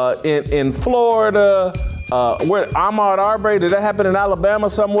 in Florida, where Ahmaud Arbery, did that happen in Alabama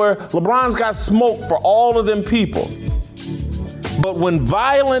somewhere? LeBron's got smoke for all of them people. But when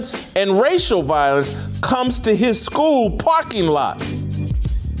violence and racial violence comes to his school parking lot,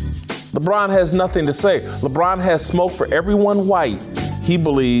 LeBron has nothing to say. LeBron has smoke for everyone white he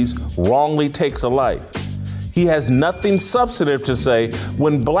believes wrongly takes a life. He has nothing substantive to say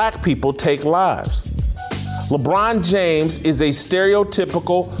when black people take lives. LeBron James is a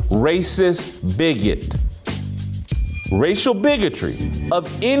stereotypical racist bigot. Racial bigotry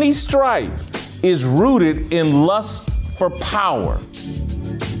of any stripe is rooted in lust for power.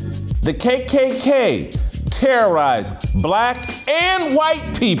 The KKK terrorized black and white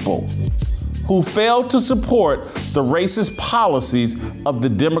people who failed to support the racist policies of the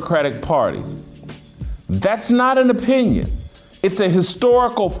Democratic Party. That's not an opinion. It's a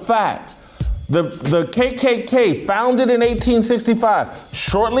historical fact. The KKK, founded in 1865,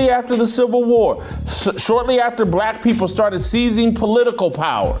 shortly after the Civil War, shortly after black people started seizing political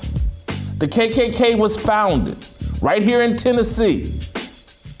power, the KKK was founded right here in Tennessee.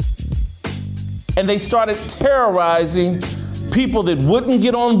 And they started terrorizing people that wouldn't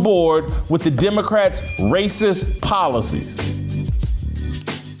get on board with the Democrats' racist policies.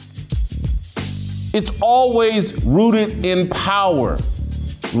 It's always rooted in power,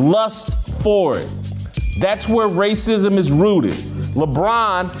 lust for it. That's where racism is rooted.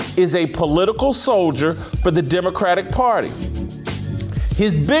 LeBron is a political soldier for the Democratic Party.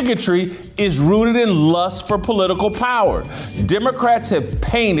 His bigotry is rooted in lust for political power. Democrats have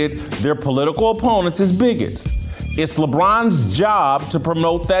painted their political opponents as bigots. It's LeBron's job to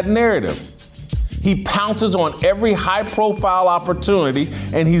promote that narrative. He pounces on every high-profile opportunity,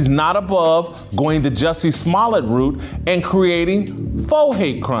 and he's not above going the Jussie Smollett route and creating faux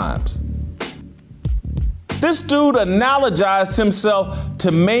hate crimes. This dude analogized himself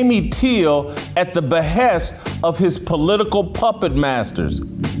to Mamie Till at the behest of his political puppet masters.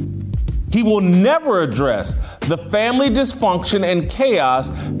 He will never address the family dysfunction and chaos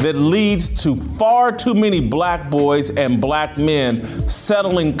that leads to far too many black boys and black men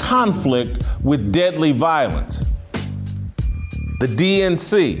settling conflict with deadly violence. The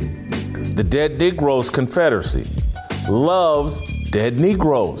DNC, the Dead Negroes Confederacy, loves dead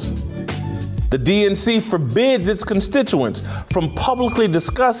Negroes. The DNC forbids its constituents from publicly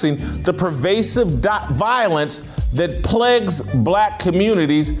discussing the pervasive violence that plagues black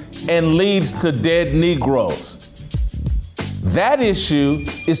communities and leads to dead Negroes. That issue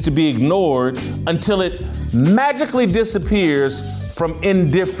is to be ignored until it magically disappears from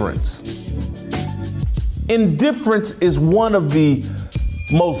indifference. Indifference is one of the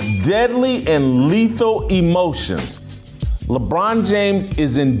most deadly and lethal emotions. LeBron James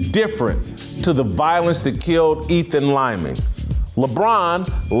is indifferent to the violence that killed Ethan Liming.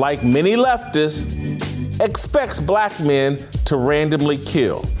 LeBron, like many leftists, expects black men to randomly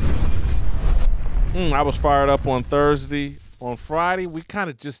kill. I was fired up on Thursday. On Friday, we kind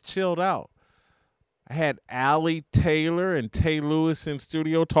of just chilled out. I had Allie Taylor and Tay Lewis in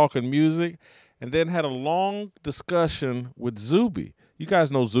studio talking music, and then had a long discussion with Zuby. You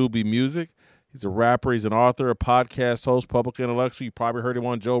guys know Zuby Music. He's a rapper, he's an author, a podcast host, public intellectual. You probably heard him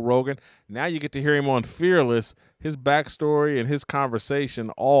on Joe Rogan. Now you get to hear him on Fearless. His backstory and his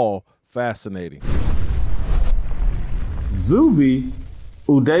conversation, all fascinating. Zuby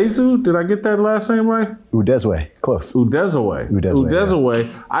Udezu, did I get that last name right? Udezwe, close.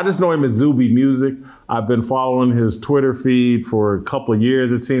 Udezwe. I just know him as Zuby Music. I've been following his Twitter feed for a couple of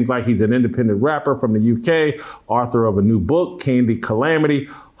years. It seems like he's an independent rapper from the UK, author of a new book, Candy Calamity,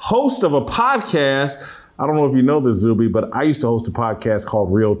 host of a podcast. I don't know if you know this, Zuby, but I used to host a podcast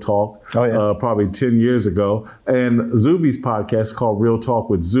called Real Talk probably 10 years ago. And Zuby's podcast is called Real Talk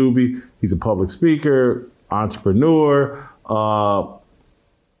with Zuby. He's a public speaker, entrepreneur,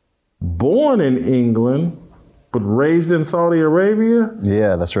 born in England, but raised in Saudi Arabia.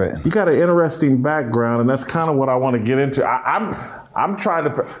 Yeah, that's right. You got an interesting background, and that's kind of what I want to get into. I'm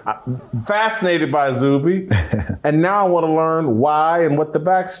fascinated by Zuby, and now I want to learn why and what the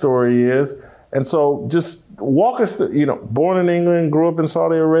backstory is. And so, just walk us through. Born in England, grew up in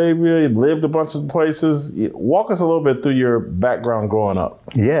Saudi Arabia, lived a bunch of places. Walk us a little bit through your background growing up.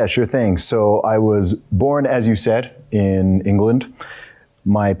 Yeah, sure thing. So I was born, as you said, in England.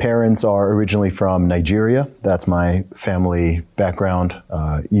 My parents are originally from Nigeria. That's my family background,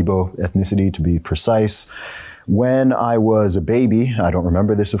 Igbo ethnicity to be precise. When I was a baby, I don't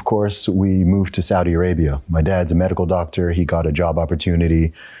remember this, of course, we moved to Saudi Arabia. My dad's a medical doctor. He got a job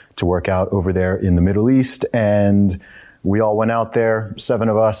opportunity to work out over there in the Middle East, and we all went out there, 7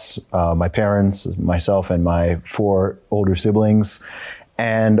 of us, my parents, myself, and my 4 older siblings,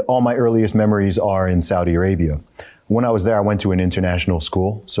 and all my earliest memories are in Saudi Arabia. When I was there, I went to an international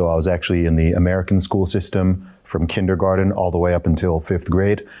school, so I was actually in the American school system from kindergarten all the way up until 5th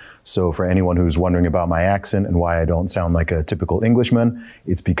grade. So for anyone who's wondering about my accent and why I don't sound like a typical Englishman,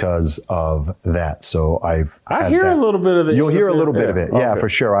 it's because of that. So I hear a little bit of it. You'll hear a little bit of it. Yeah, for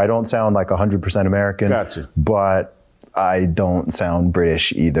sure. I don't sound like 100% American. Gotcha. But I don't sound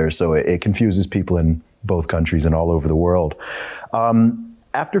British either. So it confuses people in both countries and all over the world.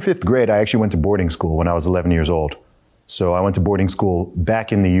 After 5th grade, I actually went to boarding school when I was 11 years old. So I went to boarding school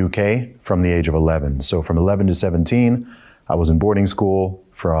back in the UK from the age of 11. So from 11 to 17, I was in boarding school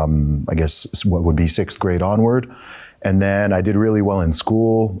from, I guess, what would be 6th grade onward. And then I did really well in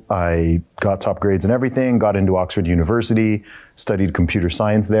school. I got top grades and everything, got into Oxford University, studied computer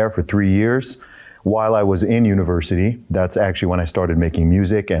science there for 3 years. While I was in university, that's actually when I started making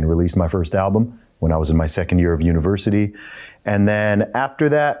music and released my first album, when I was in my 2nd year of university. And then after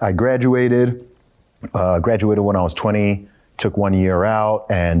that, I graduated when I was 20, took 1 year out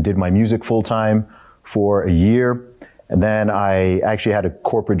and did my music full time for a year. And then I actually had a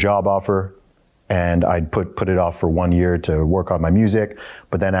corporate job offer and I put it off for 1 year to work on my music.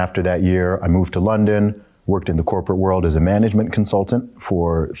 But then after that year, I moved to London, worked in the corporate world as a management consultant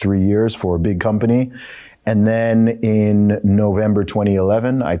for 3 years for a big company. And then in November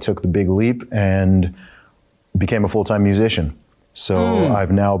 2011, I took the big leap and became a full-time musician. So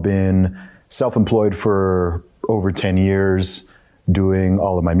I've now been self-employed for over 10 years, doing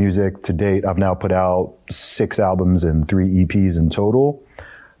all of my music. To date, I've now put out 6 albums and 3 EPs in total,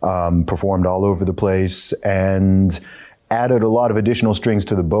 performed all over the place, and added a lot of additional strings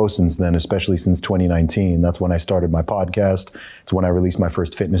to the bow since then, especially since 2019. That's when I started my podcast. It's when I released my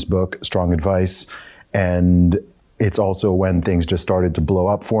first fitness book, Strong Advice. And it's also when things just started to blow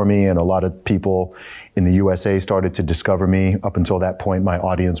up for me and a lot of people in the USA started to discover me. Up until that point, my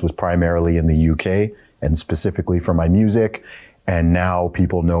audience was primarily in the UK and specifically for my music. And now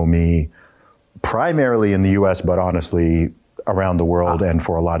people know me primarily in the US, but honestly around the world and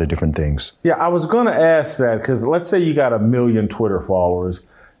for a lot of different things. Yeah, I was going to ask that because let's say you got 1 million Twitter followers.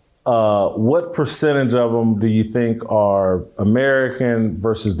 What percentage of them do you think are American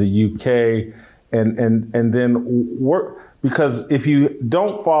versus the UK? And then work, because if you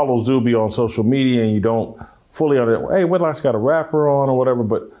don't follow Zuby on social media and you don't fully understand, hey, Whitlock's got a rapper on or whatever,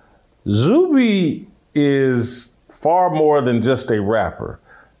 but Zuby is far more than just a rapper.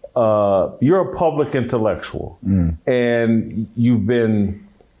 You're a public intellectual, and you've been,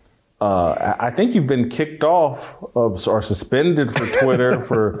 I think you've been kicked off or suspended for Twitter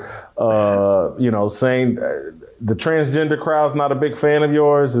for, saying the transgender crowd's not a big fan of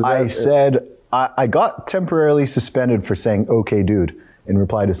yours. I got temporarily suspended for saying "okay, dude" in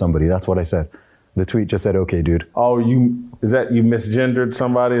reply to somebody. That's what I said. The tweet just said "okay, dude." Oh, you misgendered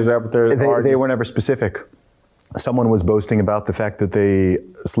somebody? Is that what they were never specific. Someone was boasting about the fact that they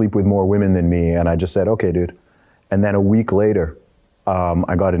sleep with more women than me, and I just said "okay, dude." And then a week later,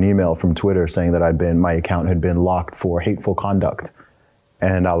 I got an email from Twitter saying that my account had been locked for hateful conduct.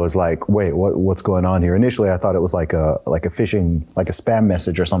 And I was like, wait, what's going on here? Initially, I thought it was like a phishing, like a spam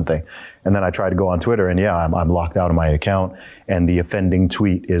message or something. And then I tried to go on Twitter and yeah, I'm locked out of my account. And the offending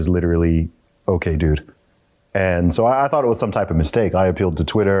tweet is literally, "okay, dude." And so I thought it was some type of mistake. I appealed to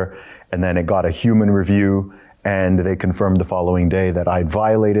Twitter and then it got a human review and they confirmed the following day that I'd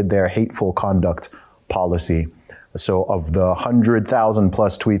violated their hateful conduct policy. So of the 100,000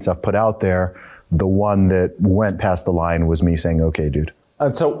 plus tweets I've put out there, the one that went past the line was me saying, "okay, dude."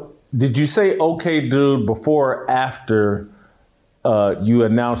 So did you say "okay, dude" before or after you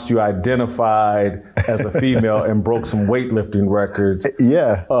announced you identified as a female and broke some weightlifting records.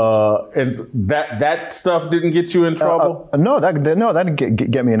 Yeah. And that stuff didn't get you in trouble? No, that didn't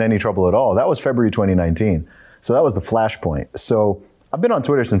get me in any trouble at all. That was February 2019. So that was the flashpoint. So I've been on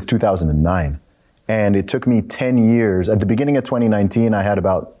Twitter since 2009. And it took me 10 years. At the beginning of 2019, I had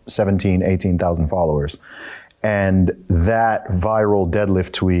about 18,000 followers. And that viral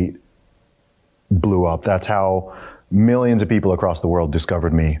deadlift tweet blew up. That's how millions of people across the world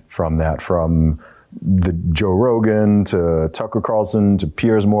discovered me from that, from the Joe Rogan to Tucker Carlson to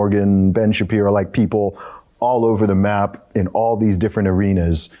Piers Morgan, Ben Shapiro, like people all over the map in all these different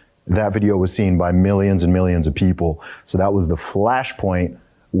arenas. That video was seen by millions and millions of people. So that was the flashpoint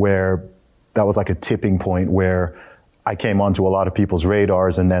where that was like a tipping point where I came onto a lot of people's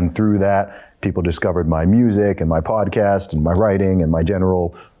radars. And then through that, people discovered my music and my podcast and my writing and my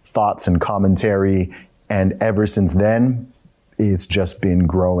general thoughts and commentary. And ever since then, it's just been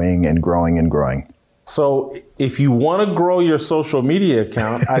growing and growing and growing. So if you want to grow your social media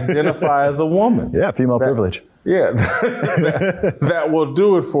account, identify as a woman. Yeah, female privilege. Yeah, that will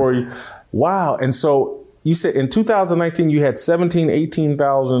do it for you. Wow. And so you said in 2019, you had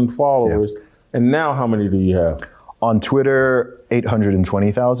 18,000 followers. Yeah. And now how many do you have? On Twitter,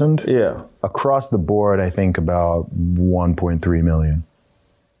 820,000. Yeah. Across the board, I think about 1.3 million.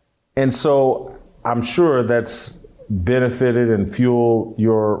 And so I'm sure that's benefited and fueled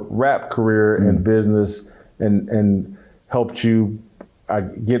your rap career and business and helped you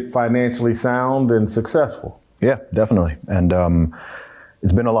get financially sound and successful. Yeah, definitely. And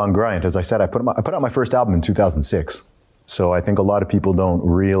it's been a long grind. As I said, I put out my first album in 2006. So I think a lot of people don't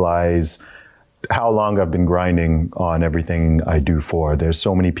realize how long I've been grinding on everything I do for. There's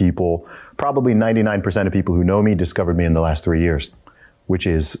so many people, probably 99% of people who know me discovered me in the last 3 years, which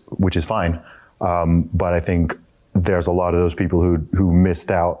is fine. But I think there's a lot of those people who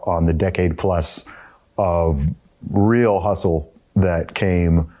missed out on the decade plus of real hustle that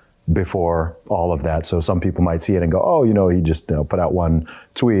came before all of that. So some people might see it and go, oh, he just put out one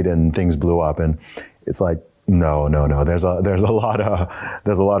tweet and things blew up. And it's like, no. There's a lot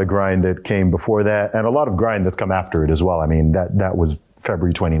of grind that came before that, and a lot of grind that's come after it as well. I mean, that was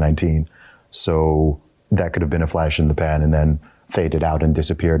February 2019. So that could have been a flash in the pan and then faded out and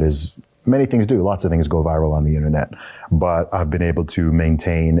disappeared, as many things do. Lots of things go viral on the internet. But I've been able to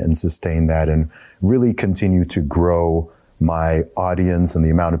maintain and sustain that and really continue to grow my audience and the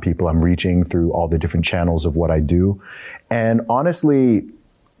amount of people I'm reaching through all the different channels of what I do. And honestly,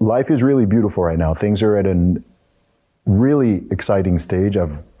 life is really beautiful right now. Things are at a really exciting stage.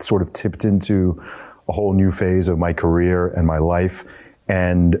 I've sort of tipped into a whole new phase of my career and my life.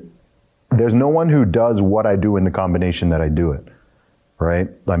 And there's no one who does what I do in the combination that I do it, right?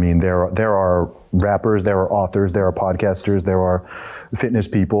 I mean, there are rappers, there are authors, there are podcasters, there are fitness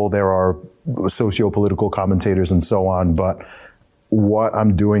people, there are socio-political commentators and so on. But what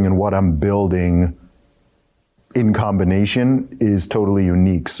I'm doing and what I'm building in combination is totally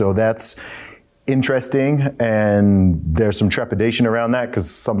unique. So that's interesting. And there's some trepidation around that,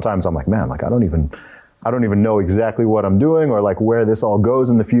 because sometimes I'm like, man, like I don't even know exactly what I'm doing or like where this all goes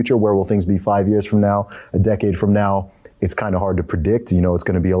in the future. Where will things be 5 years from now, a decade from now? It's kind of hard to predict. It's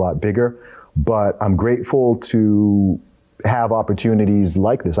going to be a lot bigger, but I'm grateful to have opportunities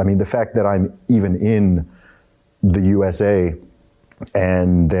like this. I mean, the fact that I'm even in the USA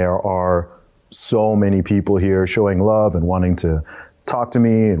and there are so many people here showing love and wanting to talk to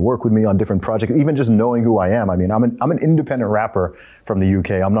me and work with me on different projects, even just knowing who I am. I mean, I'm an independent rapper from the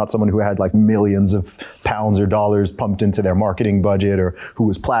UK. I'm not someone who had like millions of pounds or dollars pumped into their marketing budget or who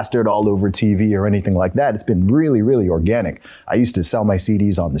was plastered all over TV or anything like that. It's been really, really organic. I used to sell my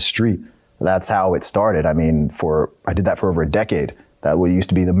CDs on the street. That's how it started. I mean, I did that for over a decade. That used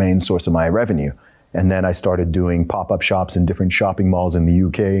to be the main source of my revenue. And then I started doing pop-up shops in different shopping malls in the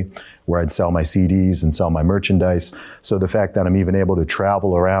UK where I'd sell my CDs and sell my merchandise. So the fact that I'm even able to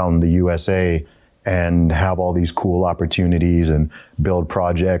travel around the USA and have all these cool opportunities and build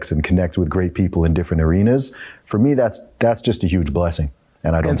projects and connect with great people in different arenas, for me, that's just a huge blessing.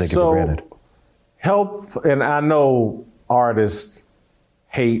 And I don't take it for granted. And I know artists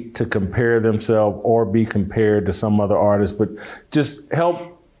hate to compare themselves or be compared to some other artist, but just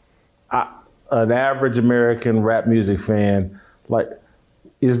help an average American rap music fan. Like,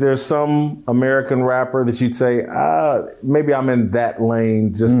 is there some American rapper that you'd say, maybe I'm in that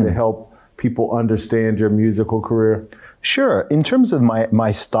lane just to help people understand your musical career? Sure. In terms of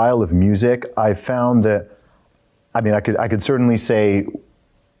my style of music, I found that, I mean, I could certainly say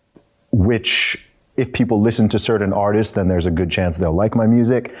if people listen to certain artists, then there's a good chance they'll like my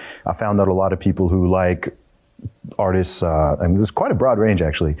music. I found that a lot of people who like artists, and there's quite a broad range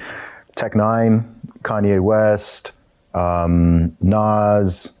actually. Tech Nine, Kanye West,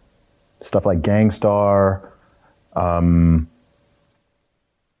 Nas, stuff like Gangstar,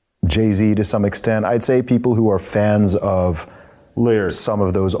 Jay-Z to some extent. I'd say people who are fans of lyrics, some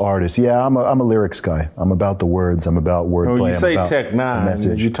of those artists. Yeah, I'm a lyrics guy. I'm about the words. I'm about wordplay. When you say I'm about Tech Nine,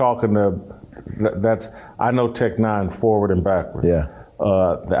 message. you're talking to, I know Tech Nine forward and backwards. Yeah.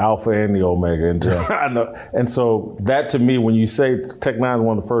 The Alpha and the Omega. And I know. And so that to me, when you say Tech Nine is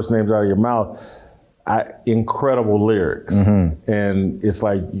one of the first names out of your mouth, incredible lyrics. Mm-hmm. And it's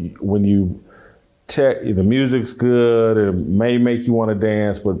like when the music's good, it may make you want to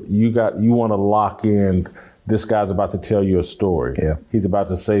dance, but you want to lock in. This guy's about to tell you a story. Yeah. He's about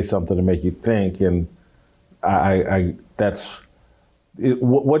to say something to make you think, and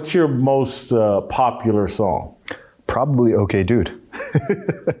what's your most popular song? Probably "Okay Dude."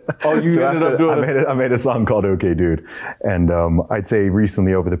 Oh, you ended up doing it. I made a song called "Okay Dude," and I'd say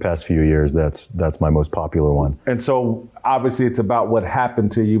recently, over the past few years, that's my most popular one. And so, obviously, it's about what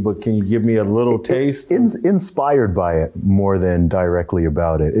happened to you. But can you give me a little taste? Inspired by it more than directly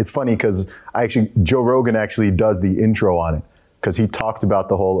about it. It's funny because Joe Rogan actually does the intro on it because he talked about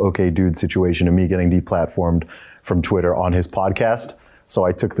the whole "Okay Dude" situation and me getting deplatformed from Twitter on his podcast. So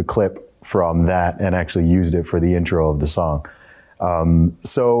I took the clip from that and actually used it for the intro of the song.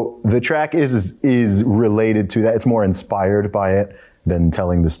 So the track is related to that. It's more inspired by it than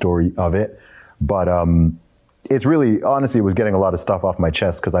telling the story of it. But it's really, honestly, it was getting a lot of stuff off my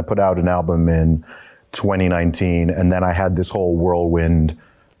chest because I put out an album in 2019 and then I had this whole whirlwind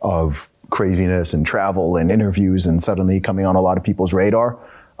of craziness and travel and interviews and suddenly coming on a lot of people's radar.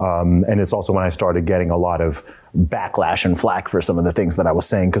 And it's also when I started getting a lot of backlash and flack for some of the things that I was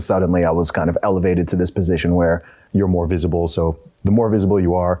saying, because suddenly I was kind of elevated to this position where you're more visible. So the more visible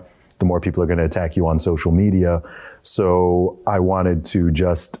you are, the more people are going to attack you on social media. So I wanted to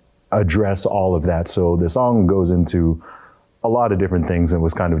just address all of that. So the song goes into a lot of different things and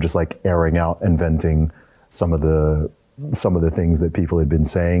was kind of just like airing out and venting some of the things that people had been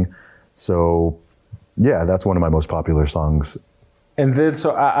saying. So yeah, that's one of my most popular songs. And then,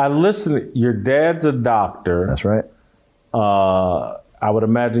 so I listened, your dad's a doctor. That's right. I would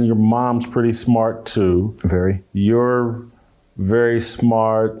imagine your mom's pretty smart too. Very. You're very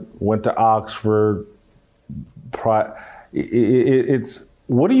smart, went to Oxford. It's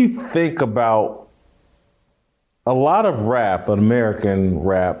what do you think about a lot of rap, American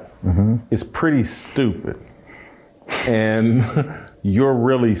rap, is pretty stupid. And you're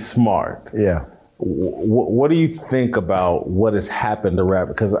really smart. Yeah. What do you think about what has happened to rap?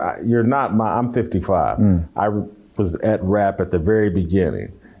 Because I'm 55. I was at rap at the very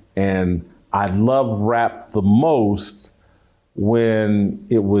beginning. And I loved rap the most when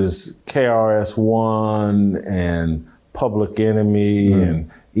it was KRS-One and Public Enemy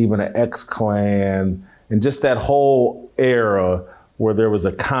and even an X-Clan and just that whole era where there was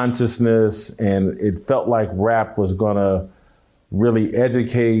a consciousness and it felt like rap was gonna really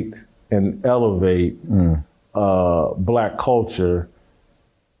educate and elevate Black culture,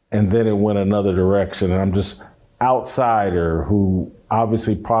 and then it went another direction. And I'm just outsider who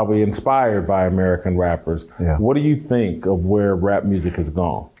obviously probably inspired by American rappers. Yeah. What do you think of where rap music has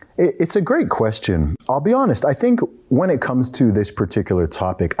gone? It's a great question. I'll be honest. I think when it comes to this particular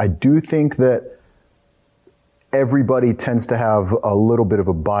topic, I do think that everybody tends to have a little bit of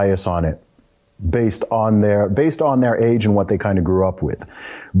a bias on it based on their age and what they kind of grew up with.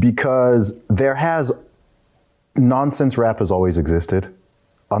 Because nonsense rap has always existed.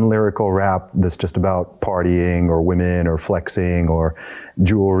 Unlyrical rap that's just about partying or women or flexing or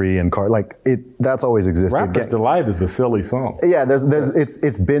jewelry and car, that's always existed. Rapper's Delight is a silly song. Yeah,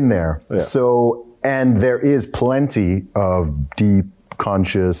 it's been there. Yeah. So, and there is plenty of deep,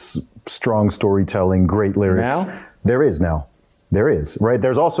 conscious, strong storytelling, great lyrics. Now? There is now. There is, right?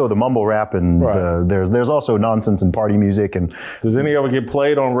 There's also the mumble rap and there's also nonsense and party music. And does any of it get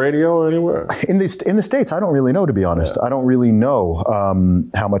played on radio or anywhere? In the States, I don't really know, to be honest. Yeah. I don't really know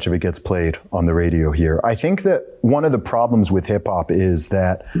how much of it gets played on the radio here. I think that one of the problems with hip hop is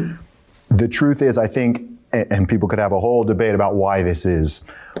that the truth is, I think, and people could have a whole debate about why this is,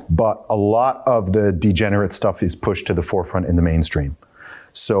 but a lot of the degenerate stuff is pushed to the forefront in the mainstream.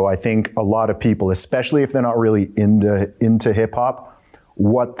 So I think a lot of people, especially if they're not really into hip hop,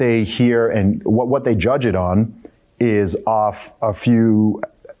 what they hear and what they judge it on is off a few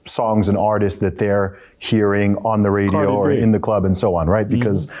songs and artists that they're hearing on the radio or in the club and so on, right?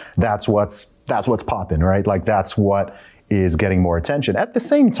 Because that's what's popping, right? Like that's what is getting more attention. At the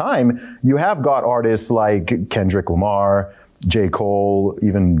same time, you have got artists like Kendrick Lamar, J. Cole,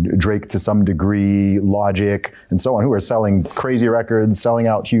 even Drake to some degree, Logic, and so on, who are selling crazy records, selling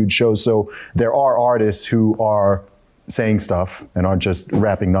out huge shows. So there are artists who are saying stuff and aren't just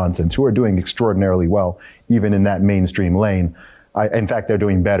rapping nonsense, who are doing extraordinarily well, even in that mainstream lane. In fact, they're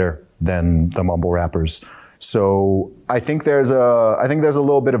doing better than the mumble rappers. So I think there's a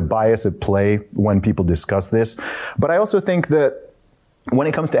little bit of bias at play when people discuss this. But I also think that when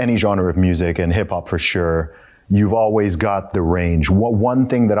it comes to any genre of music, and hip hop for sure, you've always got the range. One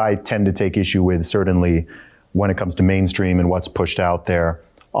thing that I tend to take issue with, certainly when it comes to mainstream and what's pushed out there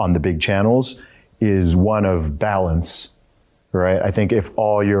on the big channels, is one of balance, right? I think if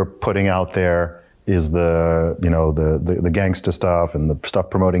all you're putting out there is the gangsta stuff and the stuff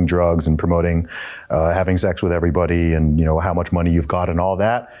promoting drugs and promoting having sex with everybody and, you know, how much money you've got and all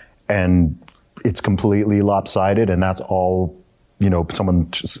that, and it's completely lopsided, and that's all, you know,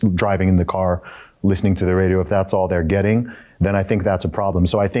 someone just driving in the car listening to the radio, if that's all they're getting, then I think that's a problem.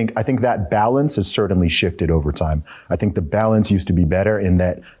 So I think that balance has certainly shifted over time. I think the balance used to be better in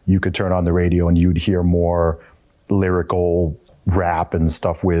that you could turn on the radio and you'd hear more lyrical rap and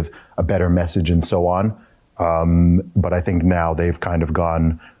stuff with a better message and so on. But I think now they've kind of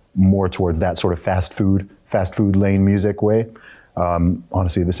gone more towards that sort of fast food lane music way.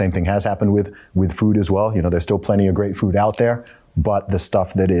 Honestly, the same thing has happened with food as well. You know, there's still plenty of great food out there, but the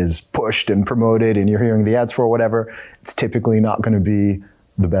stuff that is pushed and promoted and you're hearing the ads for whatever, it's typically not going to be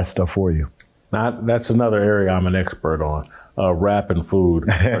the best stuff for you. Now, that's another area I'm an expert on, rap and food. Two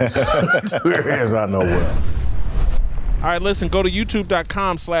areas I know well. All right, listen, go to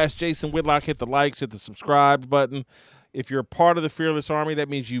youtube.com/Jason Whitlock. Hit the likes, hit the subscribe button. If you're part of the Fearless Army, that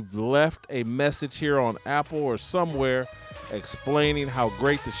means you've left a message here on Apple or somewhere explaining how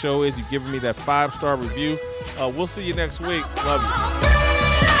great the show is. You've given me that 5-star review. We'll see you next week. Love you.